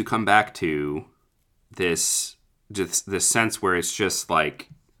continue to come back to this sense where it's just like,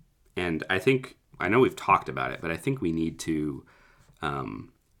 and I know we've talked about it, but I think we need to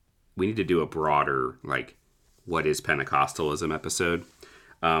do a broader, like, what is Pentecostalism episode.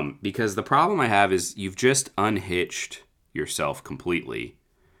 Because the problem I have is you've just unhitched yourself completely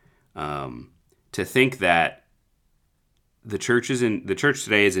to think that the church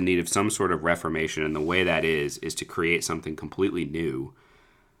today is in need of some sort of reformation, and the way that is to create something completely new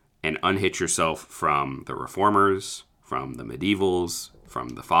and unhitch yourself from the reformers, from the medievals, from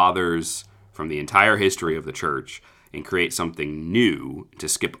the fathers, from the entire history of the church, and create something new, to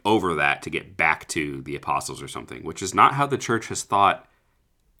skip over that to get back to the apostles or something, which is not how the church has thought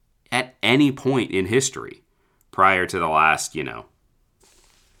at any point in history prior to the last,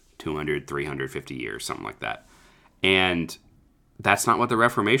 200, 350 years, something like that. And that's not what the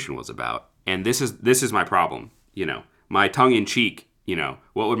Reformation was about. And this is my problem, my tongue-in-cheek,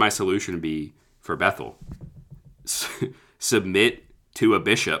 what would my solution be for Bethel? Submit to a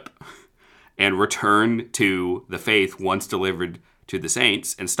bishop and return to the faith once delivered to the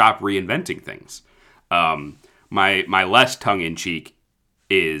saints and stop reinventing things. My less tongue-in-cheek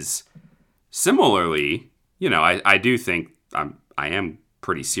is similarly, I do think I am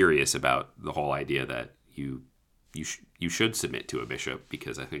pretty serious about the whole idea that you should submit to a bishop,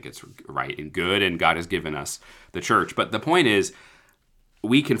 because I think it's right and good, and God has given us the church. But the point is,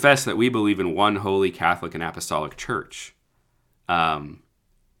 we confess that we believe in one holy Catholic and apostolic church. And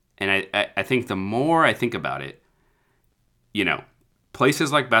I think the more I think about it,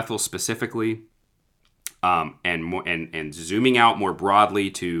 places like Bethel specifically, and zooming out more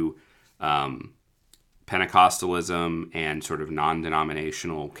broadly to Pentecostalism and sort of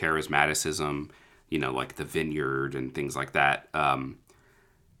non-denominational charismaticism, like the Vineyard and things like that.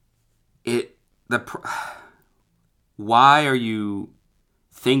 Why are you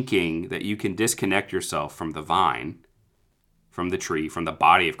thinking that you can disconnect yourself from the vine, from the tree, from the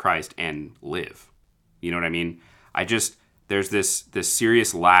body of Christ, and live? You know what I mean? There's this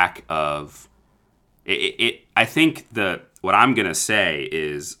serious lack of it. I think what I'm gonna say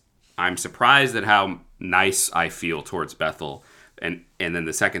is, I'm surprised at how nice I feel towards Bethel, and then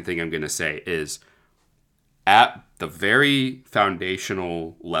the second thing I'm gonna say is, at the very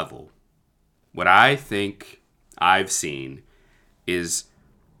foundational level, what I think I've seen is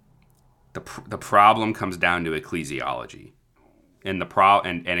the problem comes down to ecclesiology. And and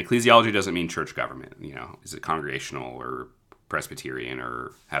ecclesiology doesn't mean church government. Is it congregational or Presbyterian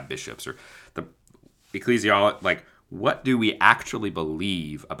or have bishops, or the ecclesiology? Like, what do we actually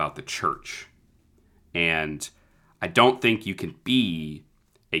believe about the church? And I don't think you can be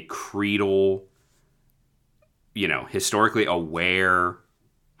a creedal, historically aware,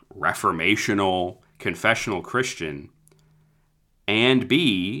 reformational, confessional Christian and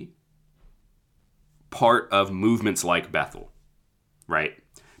be part of movements like Bethel, right?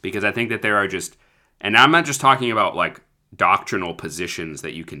 Because I think that there are and I'm not just talking about like doctrinal positions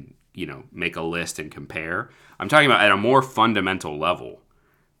that you can, make a list and compare. I'm talking about at a more fundamental level.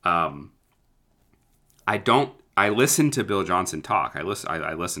 I listened to Bill Johnson talk. I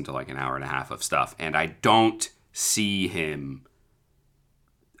listened to like an hour and a half of stuff, and I don't see him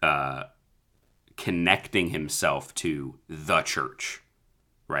connecting himself to the church,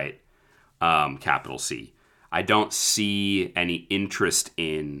 right? Capital C. I don't see any interest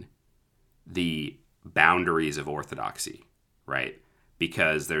in the boundaries of orthodoxy, right?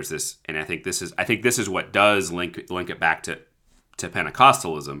 Because there's this, and I think this is what does link it back to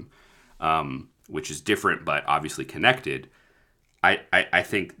Pentecostalism, which is different but obviously connected. I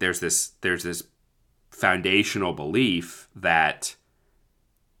think there's this foundational belief that,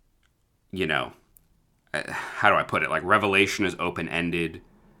 how do I put it? Like, revelation is open-ended.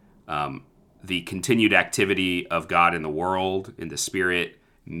 The continued activity of God in the world, in the Spirit,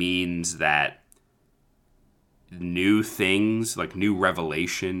 means that new things, like new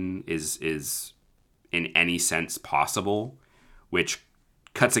revelation, is in any sense possible, which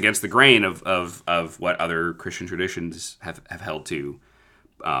cuts against the grain of what other Christian traditions have held to,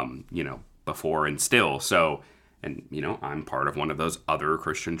 before and still. So, and I'm part of one of those other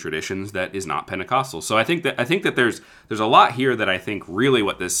Christian traditions that is not Pentecostal. So I think that there's a lot here that I think really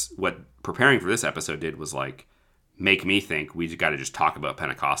what preparing for this episode did was like make me think we got to just talk about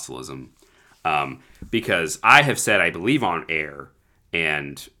Pentecostalism, because I have said I believe on air,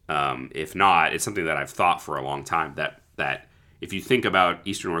 and if not, it's something that I've thought for a long time, that if you think about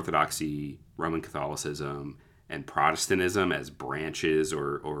Eastern Orthodoxy, Roman Catholicism, and Protestantism as branches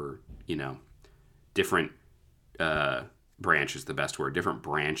or different branch is the best word, different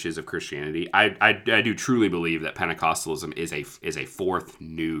branches of Christianity, I do truly believe that Pentecostalism is a fourth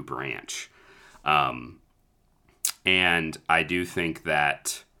new branch. And I do think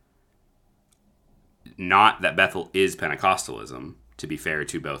that, not that Bethel is Pentecostalism, to be fair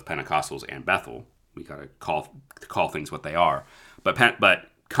to both Pentecostals and Bethel, we got to call things what they are, but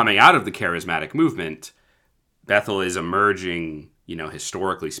coming out of the charismatic movement, Bethel is emerging,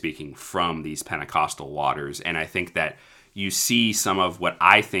 historically speaking, from these Pentecostal waters. And I think that you see some of what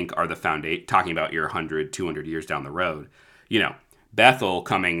I think are the foundation, talking about your 100, 200 years down the road, Bethel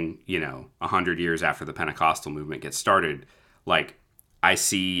coming, 100 years after the Pentecostal movement gets started. Like, I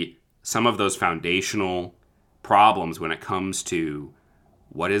see some of those foundational problems when it comes to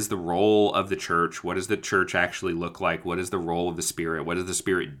what is the role of the church? What does the church actually look like? What is the role of the Spirit? What does the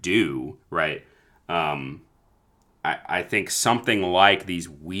Spirit do, right? I think something like these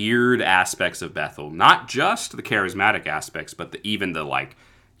weird aspects of Bethel, not just the charismatic aspects, but even the like,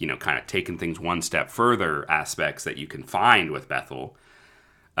 kind of taking things one step further aspects that you can find with Bethel,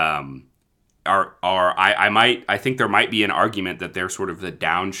 I think there might be an argument that they're sort of the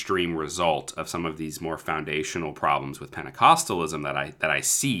downstream result of some of these more foundational problems with Pentecostalism that I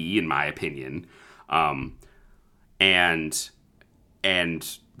see, in my opinion, and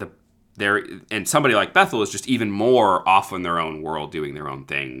somebody like Bethel is just even more off in their own world, doing their own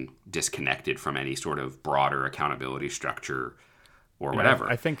thing, disconnected from any sort of broader accountability structure or whatever.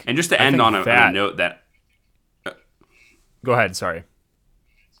 I think, and just to end on a note that. Go ahead. Sorry.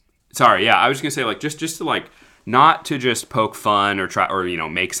 Yeah, I was just gonna say, like, just to like, not to just poke fun or try or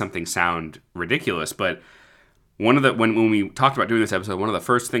make something sound ridiculous, but one of the when we talked about doing this episode, one of the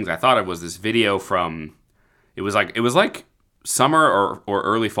first things I thought of was this video from it was like summer or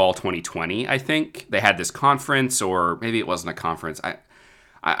early fall 2020. I think they had this conference, or maybe it wasn't a conference.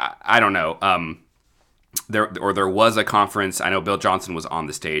 I don't know. There was a conference. I know Bill Johnson was on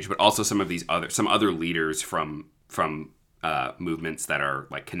the stage, but also some other leaders from movements that are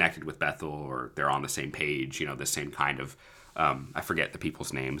like connected with Bethel, or they're on the same page, the same kind of, I forget the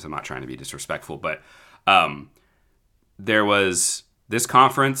people's names. I'm not trying to be disrespectful, but there was this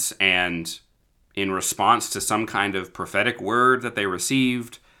conference, and in response to some kind of prophetic word that they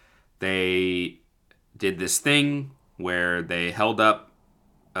received, they did this thing where they held up,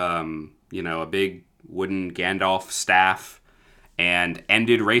 a big wooden Gandalf staff and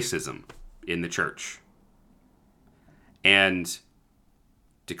ended racism in the church, and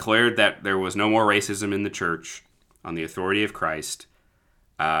declared that there was no more racism in the church on the authority of Christ.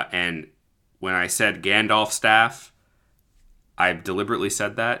 And when I said Gandalf staff, I deliberately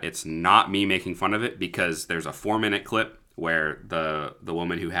said that. It's not me making fun of it, because there's a 4-minute clip where the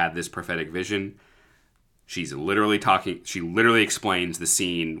woman who had this prophetic vision, she's literally talking. She literally explains the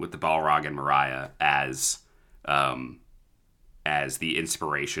scene with the Balrog and Mariah as the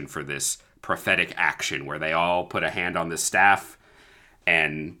inspiration for this prophetic action where they all put a hand on this staff,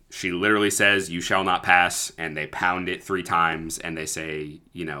 and she literally says, "You shall not pass," and they pound it 3 times, and they say,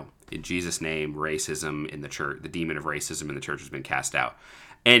 in Jesus' name, racism in the church, the demon of racism in the church has been cast out.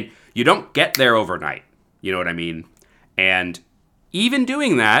 And you don't get there overnight. You know what I mean? And even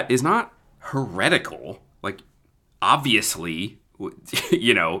doing that is not heretical. Like, obviously,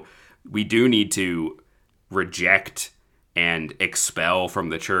 we do need to reject and expel from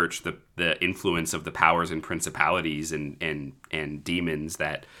the church the influence of the powers and principalities and demons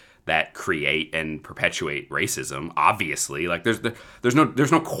that create and perpetuate racism. Obviously, like there's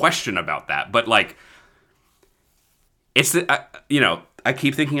no question about that. But like, it's I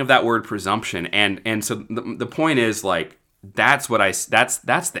keep thinking of that word presumption, and so the point is, like, that's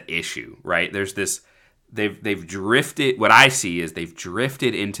the issue, right? There's this. They've drifted. What I see is they've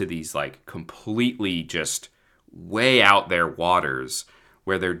drifted into these like completely just way out there waters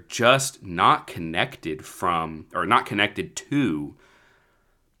where they're just not connected to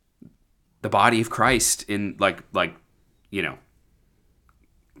the body of Christ in like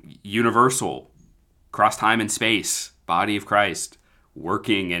universal, cross time and space body of Christ,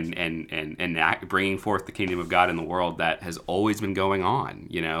 working and bringing forth the kingdom of God in the world that has always been going on,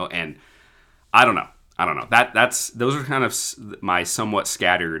 and I don't know. Those are kind of my somewhat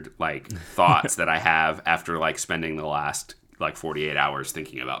scattered like thoughts that I have after like spending the last like 48 hours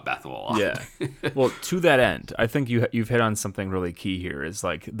thinking about Bethel a lot. Yeah. Well, to that end, I think you've hit on something really key here, is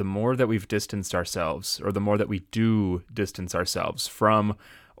like the more that we've distanced ourselves, or the more that we do distance ourselves from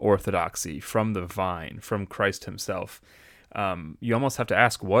orthodoxy, from the vine, from Christ himself, you almost have to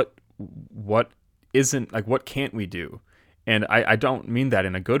ask what isn't, like, what can't we do? And I don't mean that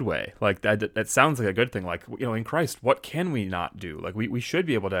in a good way. Like that sounds like a good thing. Like, in Christ, what can we not do? Like we should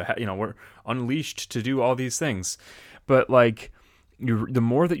be able to, we're unleashed to do all these things. But like, the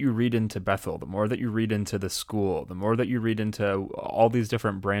more that you read into Bethel, the more that you read into the school, the more that you read into all these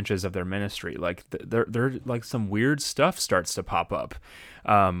different branches of their ministry, like they're like some weird stuff starts to pop up,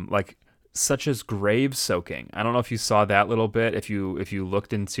 like such as grave soaking. I don't know if you saw that little bit. If you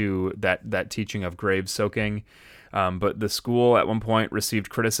looked into that teaching of grave soaking. But the school at one point received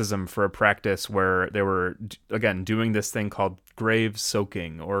criticism for a practice where they were, again, doing this thing called grave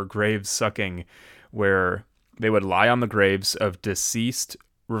soaking or grave sucking, where they would lie on the graves of deceased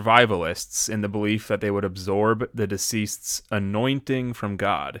revivalists in the belief that they would absorb the deceased's anointing from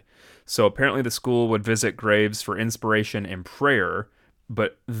God. So apparently the school would visit graves for inspiration and prayer,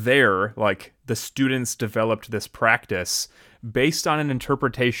 but there, like, the students developed this practice based on an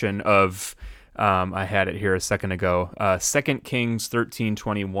interpretation of, I had it here a second ago, 2 Kings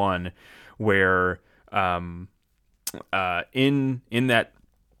 13:21, where in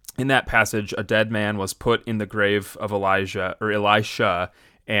that passage, a dead man was put in the grave of Elisha,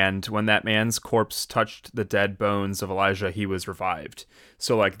 and when that man's corpse touched the dead bones of Elijah, he was revived.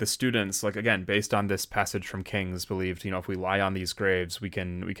 So, like, the students, like, again, based on this passage from Kings, believed, if we lie on these graves, we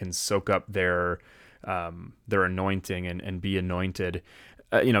can soak up their anointing and be anointed.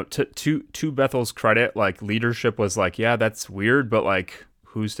 To Bethel's credit, like, leadership was like, yeah, that's weird, but, like,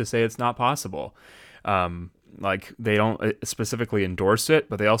 who's to say it's not possible? Like, they don't specifically endorse it,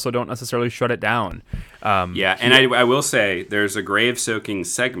 but they also don't necessarily shut it down. And I will say there's a grave soaking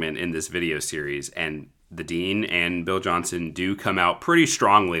segment in this video series, and the dean and Bill Johnson do come out pretty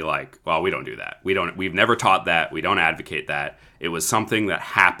strongly like, well, we don't do that. We've never taught that. We don't advocate that. It was something that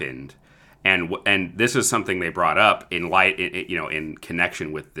happened. And this is something they brought up in in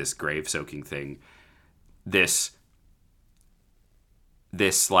connection with this grave soaking thing. This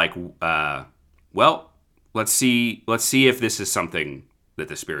like, let's see if this is something that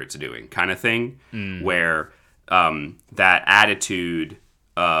the Spirit's doing, kind of thing, where that attitude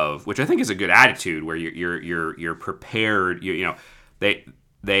of, which I think is a good attitude, where you're prepared. The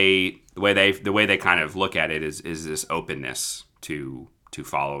way they kind of look at it is this openness to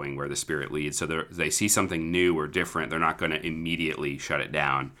following where the Spirit leads. So they see something new or different, they're not going to immediately shut it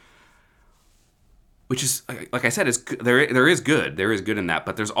down. Which is, like I said, there is good in that,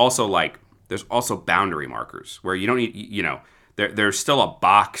 but there's also boundary markers where you don't need, there's still a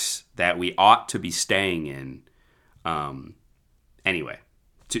box that we ought to be staying in. Anyway,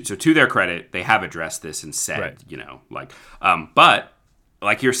 so to their credit, they have addressed this and said, right. But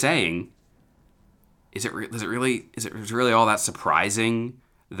like you're saying, is it really all that surprising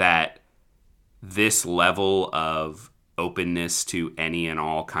that this level of openness to any and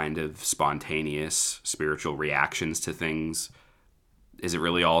all kind of spontaneous spiritual reactions to things, is it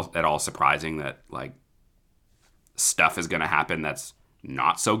really at all surprising that, like, stuff is going to happen that's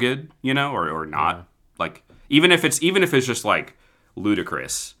not so good, or not, like, even if it's just like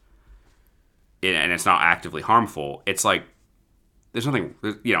ludicrous and it's not actively harmful, it's like there's nothing,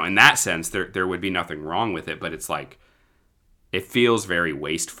 in that sense there would be nothing wrong with it, but it's like it feels very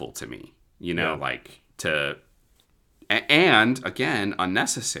wasteful to me, like to, and again,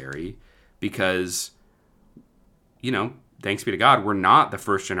 unnecessary, because thanks be to God, we're not the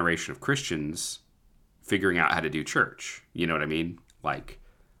first generation of Christians figuring out how to do church. You know what I mean? Like,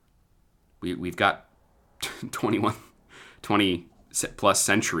 we've got 20 plus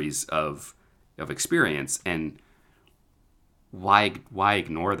centuries of experience, and why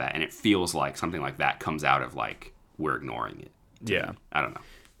ignore that? And it feels like something like that comes out of, like, we're ignoring it. Yeah. I don't know.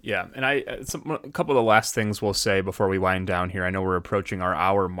 Yeah, and a couple of the last things we'll say before we wind down here. I know we're approaching our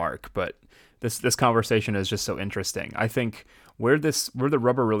hour mark, but this conversation is just so interesting. I think where the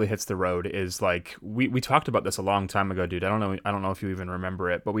rubber really hits the road is, like, we talked about this a long time ago, dude. I don't know if you even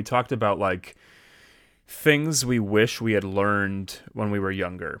remember it, but we talked about, like, things we wish we had learned when we were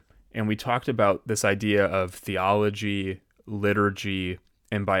younger. And we talked about this idea of theology, liturgy,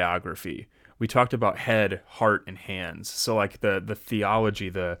 and biography. We talked about head, heart, and hands. So, like, the theology,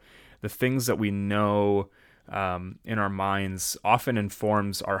 the things that we know in our minds often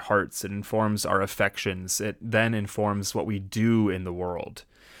informs our hearts. It informs our affections. It then informs what we do in the world.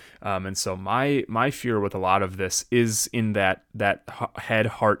 And so my fear with a lot of this is in that head,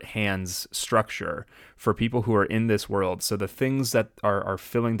 heart, hands structure for people who are in this world. So the things that are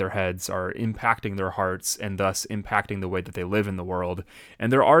filling their heads are impacting their hearts, and thus impacting the way that they live in the world.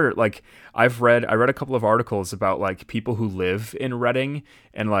 And there are, like, I read a couple of articles about, like, people who live in Reading,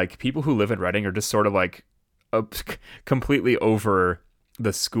 and, like, people who live in Reading are just sort of, like, completely over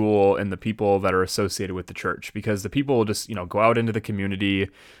the school and the people that are associated with the church, because the people will just, go out into the community.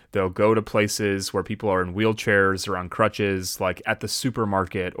 They'll go to places where people are in wheelchairs or on crutches, like at the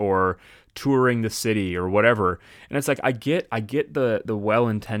supermarket or touring the city or whatever. And it's like, I get the well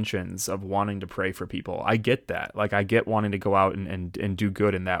intentions of wanting to pray for people. I get that. Like, I get wanting to go out and do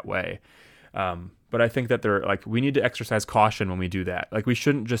good in that way. But I think that we need to exercise caution when we do that. Like, we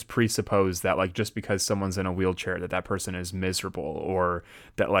shouldn't just presuppose that, like, just because someone's in a wheelchair that person is miserable, or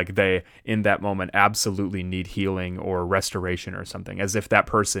that, like, they in that moment absolutely need healing or restoration or something, as if that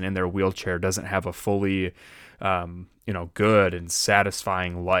person in their wheelchair doesn't have a fully, good and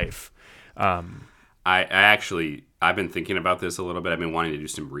satisfying life. I've been thinking about this a little bit. I've been wanting to do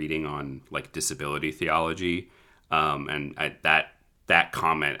some reading on, like, disability theology, and that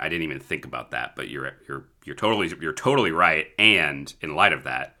comment, I didn't even think about that, but you're totally right. And in light of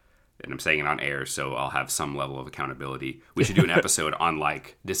that, and I'm saying it on air, so I'll have some level of accountability. We should do an episode on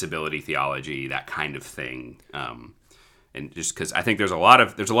like disability theology, that kind of thing. And just because I think there's a lot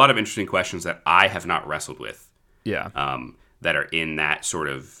of interesting questions that I have not wrestled with. Yeah. That are in that sort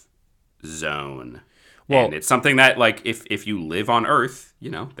of zone. Well, and it's something that, like, if you live on Earth, you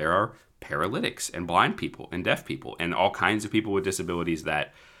know, there are paralytics and blind people and deaf people and all kinds of people with disabilities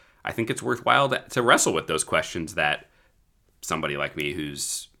that I think it's worthwhile to wrestle with those questions that somebody like me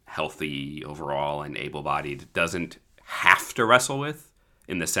who's healthy overall and able-bodied doesn't have to wrestle with,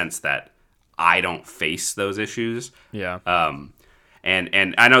 in the sense that I don't face those issues. Yeah.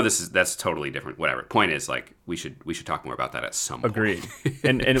 And I know that's totally different. Whatever. Point is, like, we should talk more about that at some point. Agreed.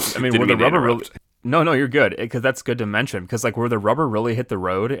 And I mean, where the rubber really... No, you're good, because that's good to mention, because like where the rubber really hit the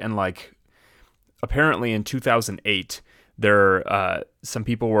road, and like apparently in 2008, there some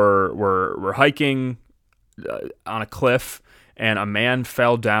people were hiking on a cliff, and a man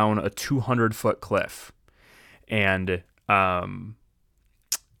fell down a 200-foot cliff, and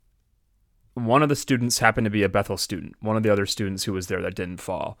one of the students happened to be a Bethel student, one of the other students who was there that didn't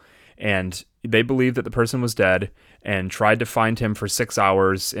fall. And they believed that the person was dead and tried to find him for 6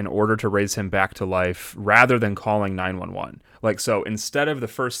 hours in order to raise him back to life rather than calling 911. Like, so instead of the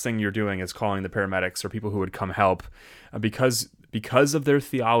first thing you're doing is calling the paramedics or people who would come help, because of their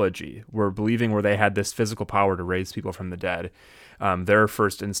theology, were believing where they had this physical power to raise people from the dead, their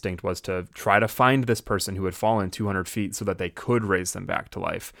first instinct was to try to find this person who had fallen 200 feet so that they could raise them back to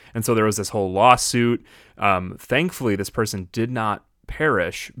life. And so there was this whole lawsuit. Thankfully, this person did not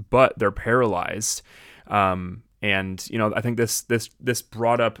perish, but they're paralyzed. And, you know, I think this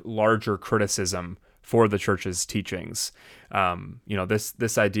brought up larger criticism for the church's teachings. You know,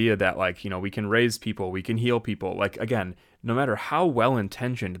 this idea that, like, you know, we can raise people, we can heal people. Like, again, no matter how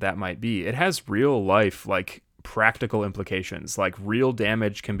well-intentioned that might be, it has real life, like, practical implications. Like, real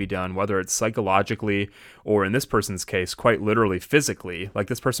damage can be done, whether it's psychologically or, in this person's case, quite literally physically. Like,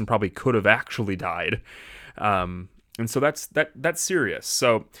 this person probably could have actually died. And so that's serious.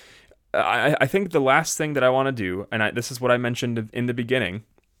 So I think the last thing that I want to do, and this is what I mentioned in the beginning,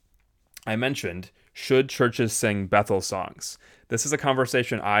 I mentioned, should churches sing Bethel songs? This is a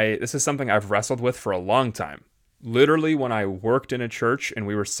conversation this is something I've wrestled with for a long time. Literally, when I worked in a church and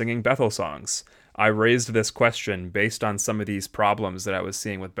we were singing Bethel songs, I raised this question based on some of these problems that I was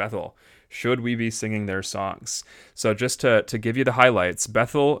seeing with Bethel. Should we be singing their songs? So just to give you the highlights,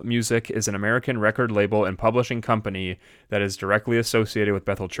 Bethel Music is an American record label and publishing company that is directly associated with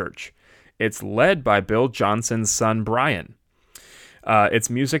Bethel Church. It's led by Bill Johnson's son, Brian. Its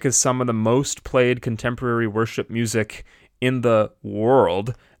music is some of the most played contemporary worship music in the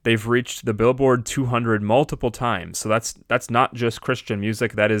world. They've reached the Billboard 200 multiple times. So that's not just Christian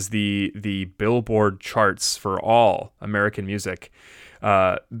music. That is the Billboard charts for all American music.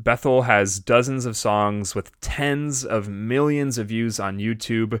 Bethel has dozens of songs with tens of millions of views on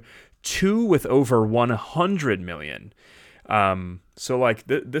YouTube, 2 with over 100 million. So like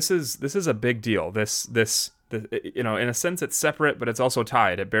this is a big deal. This you know, in a sense it's separate, but it's also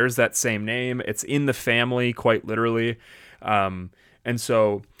tied. It bears that same name. It's in the family, quite literally. And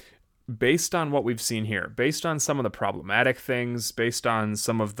so based on what we've seen here, based on some of the problematic things, based on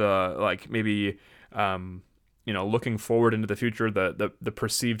some of the, like, maybe, you know, looking forward into the future, the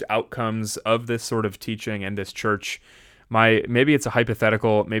perceived outcomes of this sort of teaching and this church, maybe it's a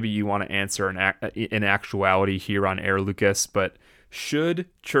hypothetical, maybe you want to answer in actuality here on air, Lucas, but should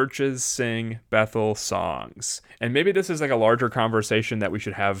churches sing Bethel songs? And maybe this is like a larger conversation that we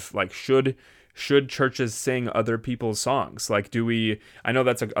should have, like, should churches sing other people's songs? Like, I know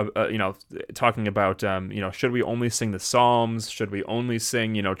that's a you know, talking about, you know, should we only sing the Psalms? Should we only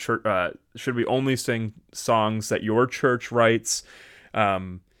sing, you know, should we only sing songs that your church writes?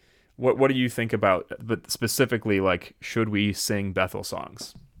 What do you think about, but specifically, like, should we sing Bethel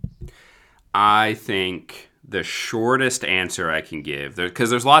songs? I think the shortest answer I can give, because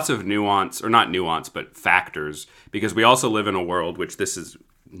there's lots of nuance, or not nuance, but factors, because we also live in a world, which this is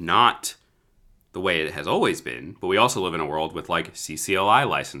not the way it has always been, but we also live in a world with, like, CCLI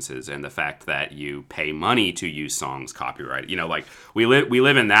licenses and the fact that you pay money to use songs copyrighted. You know, like, we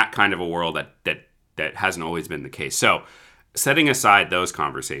live in that kind of a world that hasn't always been the case. So setting aside those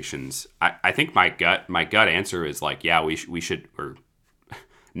conversations, I think my gut answer is, like, yeah, we should, or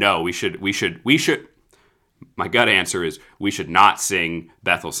no, we should. My gut answer is we should not sing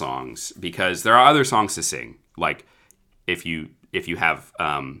Bethel songs, because there are other songs to sing. Like, if you have,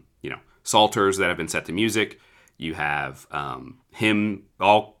 you know, psalters that have been set to music, you have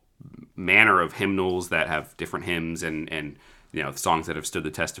all manner of hymnals that have different hymns and you know, songs that have stood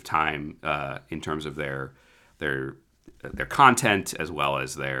the test of time in terms of their their content as well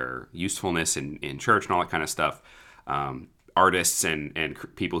as their usefulness in church and all that kind of stuff. Artists and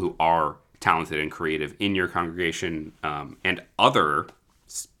people who are talented and creative in your congregation, and other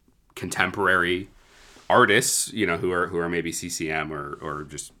contemporary artists, who are maybe CCM or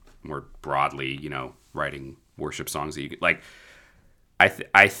just more broadly, writing worship songs that you could, like.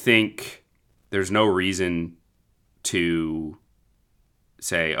 I think there's no reason to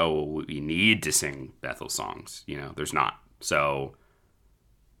say, oh, we need to sing Bethel songs. There's not. So,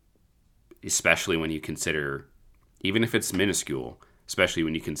 especially when you consider, even if it's minuscule, especially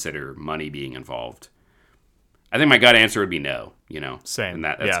when you consider money being involved, I think my gut answer would be no. Same. And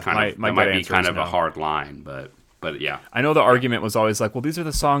that's that might be kind of a hard line, but yeah. I know the argument was always like, well, these are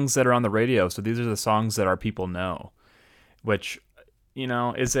the songs that are on the radio, so these are the songs that our people know, which, is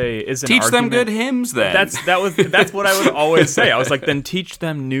an teach argument. Them good hymns then. That's what I would always say. I was like, then teach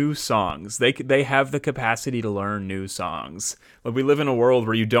them new songs. They have the capacity to learn new songs. Like, we live in a world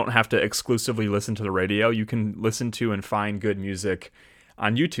where you don't have to exclusively listen to the radio. You can listen to and find good music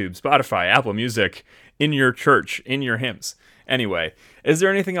on YouTube, Spotify, Apple Music, in your church, in your hymns. Anyway, is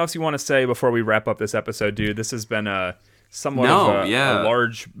there anything else you want to say before we wrap up this episode, dude? This has been a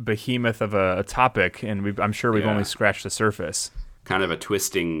large behemoth of a topic, and I'm sure we've only scratched the surface. Kind of a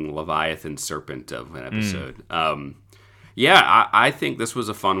twisting Leviathan serpent of an episode. I think this was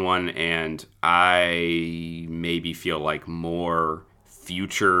a fun one, and I maybe feel like more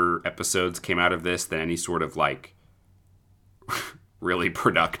future episodes came out of this than any sort of like really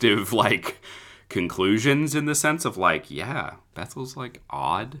productive like conclusions, in the sense of like, Bethel's like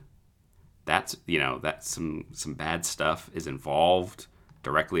odd. That's some bad stuff is involved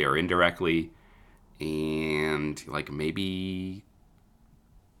directly or indirectly, and like maybe.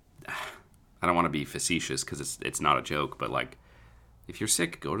 I don't want to be facetious because it's not a joke, but like, if you're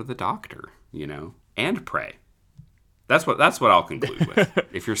sick, go to the doctor, and pray. That's what I'll conclude with.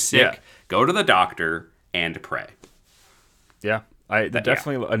 If you're sick, go to the doctor and pray. Yeah,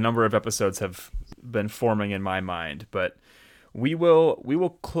 definitely a number of episodes have been forming in my mind, but we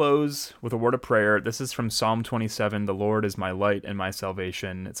will close with a word of prayer. This is from Psalm 27. The Lord is my light and my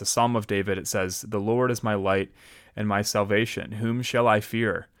salvation. It's a Psalm of David. It says, "The Lord is my light and my salvation. Whom shall I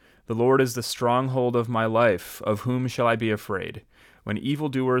fear? The Lord is the stronghold of my life. Of whom shall I be afraid? When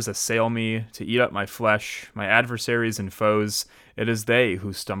evildoers assail me to eat up my flesh, my adversaries and foes, it is they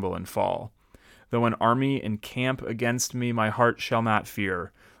who stumble and fall. Though an army encamp against me, my heart shall not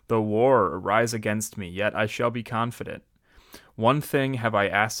fear. Though war arise against me, yet I shall be confident. One thing have I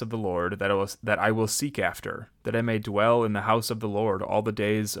asked of the Lord, that I will seek after, that I may dwell in the house of the Lord all the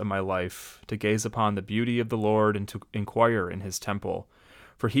days of my life, to gaze upon the beauty of the Lord and to inquire in his temple.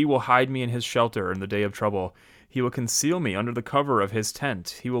 For he will hide me in his shelter in the day of trouble. He will conceal me under the cover of his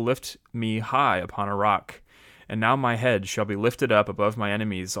tent. He will lift me high upon a rock. And now my head shall be lifted up above my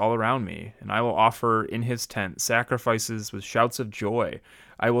enemies all around me, and I will offer in his tent sacrifices with shouts of joy.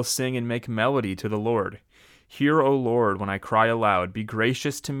 I will sing and make melody to the Lord. Hear, O Lord, when I cry aloud. Be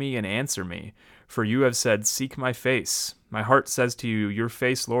gracious to me and answer me. For you have said, seek my face. My heart says to you, your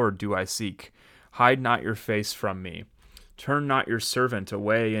face, Lord, do I seek. Hide not your face from me. Turn not your servant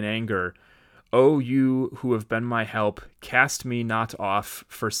away in anger. O you who have been my help, cast me not off,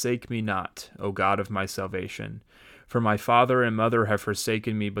 forsake me not, O God of my salvation. For my father and mother have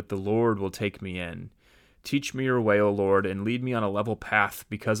forsaken me, but the Lord will take me in. Teach me your way, O Lord, and lead me on a level path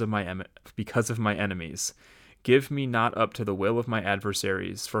because of my enemies. Give me not up to the will of my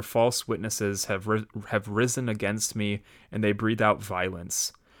adversaries, for false witnesses have risen against me, and they breathe out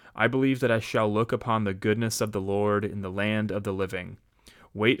violence. I believe that I shall look upon the goodness of the Lord in the land of the living.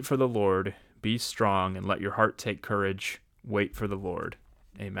 Wait for the Lord, be strong, and let your heart take courage. Wait for the Lord.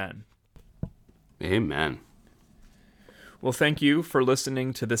 Amen. Amen. Well, thank you for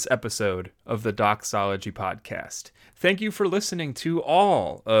listening to this episode of the Doxology Podcast. Thank you for listening to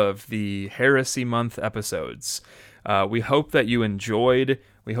all of the Heresy Month episodes. We hope that you enjoyed.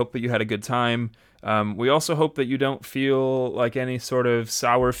 We hope that you had a good time. We also hope that you don't feel like any sort of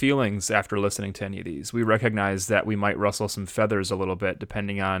sour feelings after listening to any of these. We recognize that we might rustle some feathers a little bit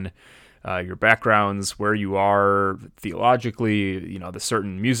depending on your backgrounds, where you are theologically, the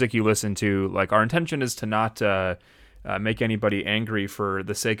certain music you listen to. Like, our intention is to not make anybody angry for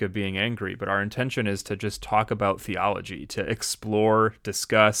the sake of being angry, but our intention is to just talk about theology, to explore,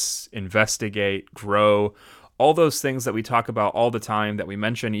 discuss, investigate, grow, all those things that we talk about all the time, that we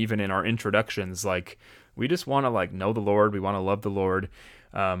mention even in our introductions. Like, we just want to know the Lord, we want to love the Lord,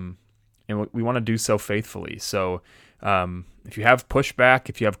 and we want to do so faithfully. So If you have pushback,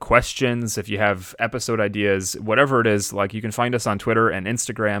 if you have questions, if you have episode ideas, whatever it is, like, you can find us on Twitter and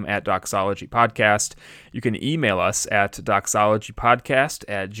Instagram at Doxology Podcast. You can email us at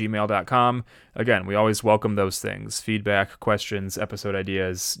doxologypodcast@gmail.com. Again, we always welcome those things: feedback, questions, episode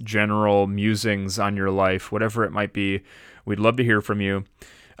ideas, general musings on your life, whatever it might be. We'd love to hear from you.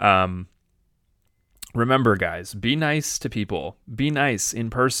 Remember, guys, be nice to people. Be nice in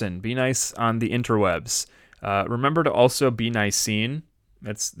person. Be nice on the interwebs. Remember to also be nice seen.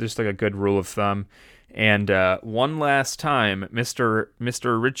 That's just like a good rule of thumb. And one last time,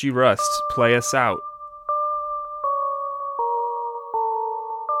 Mr. Richie Rust, play us out.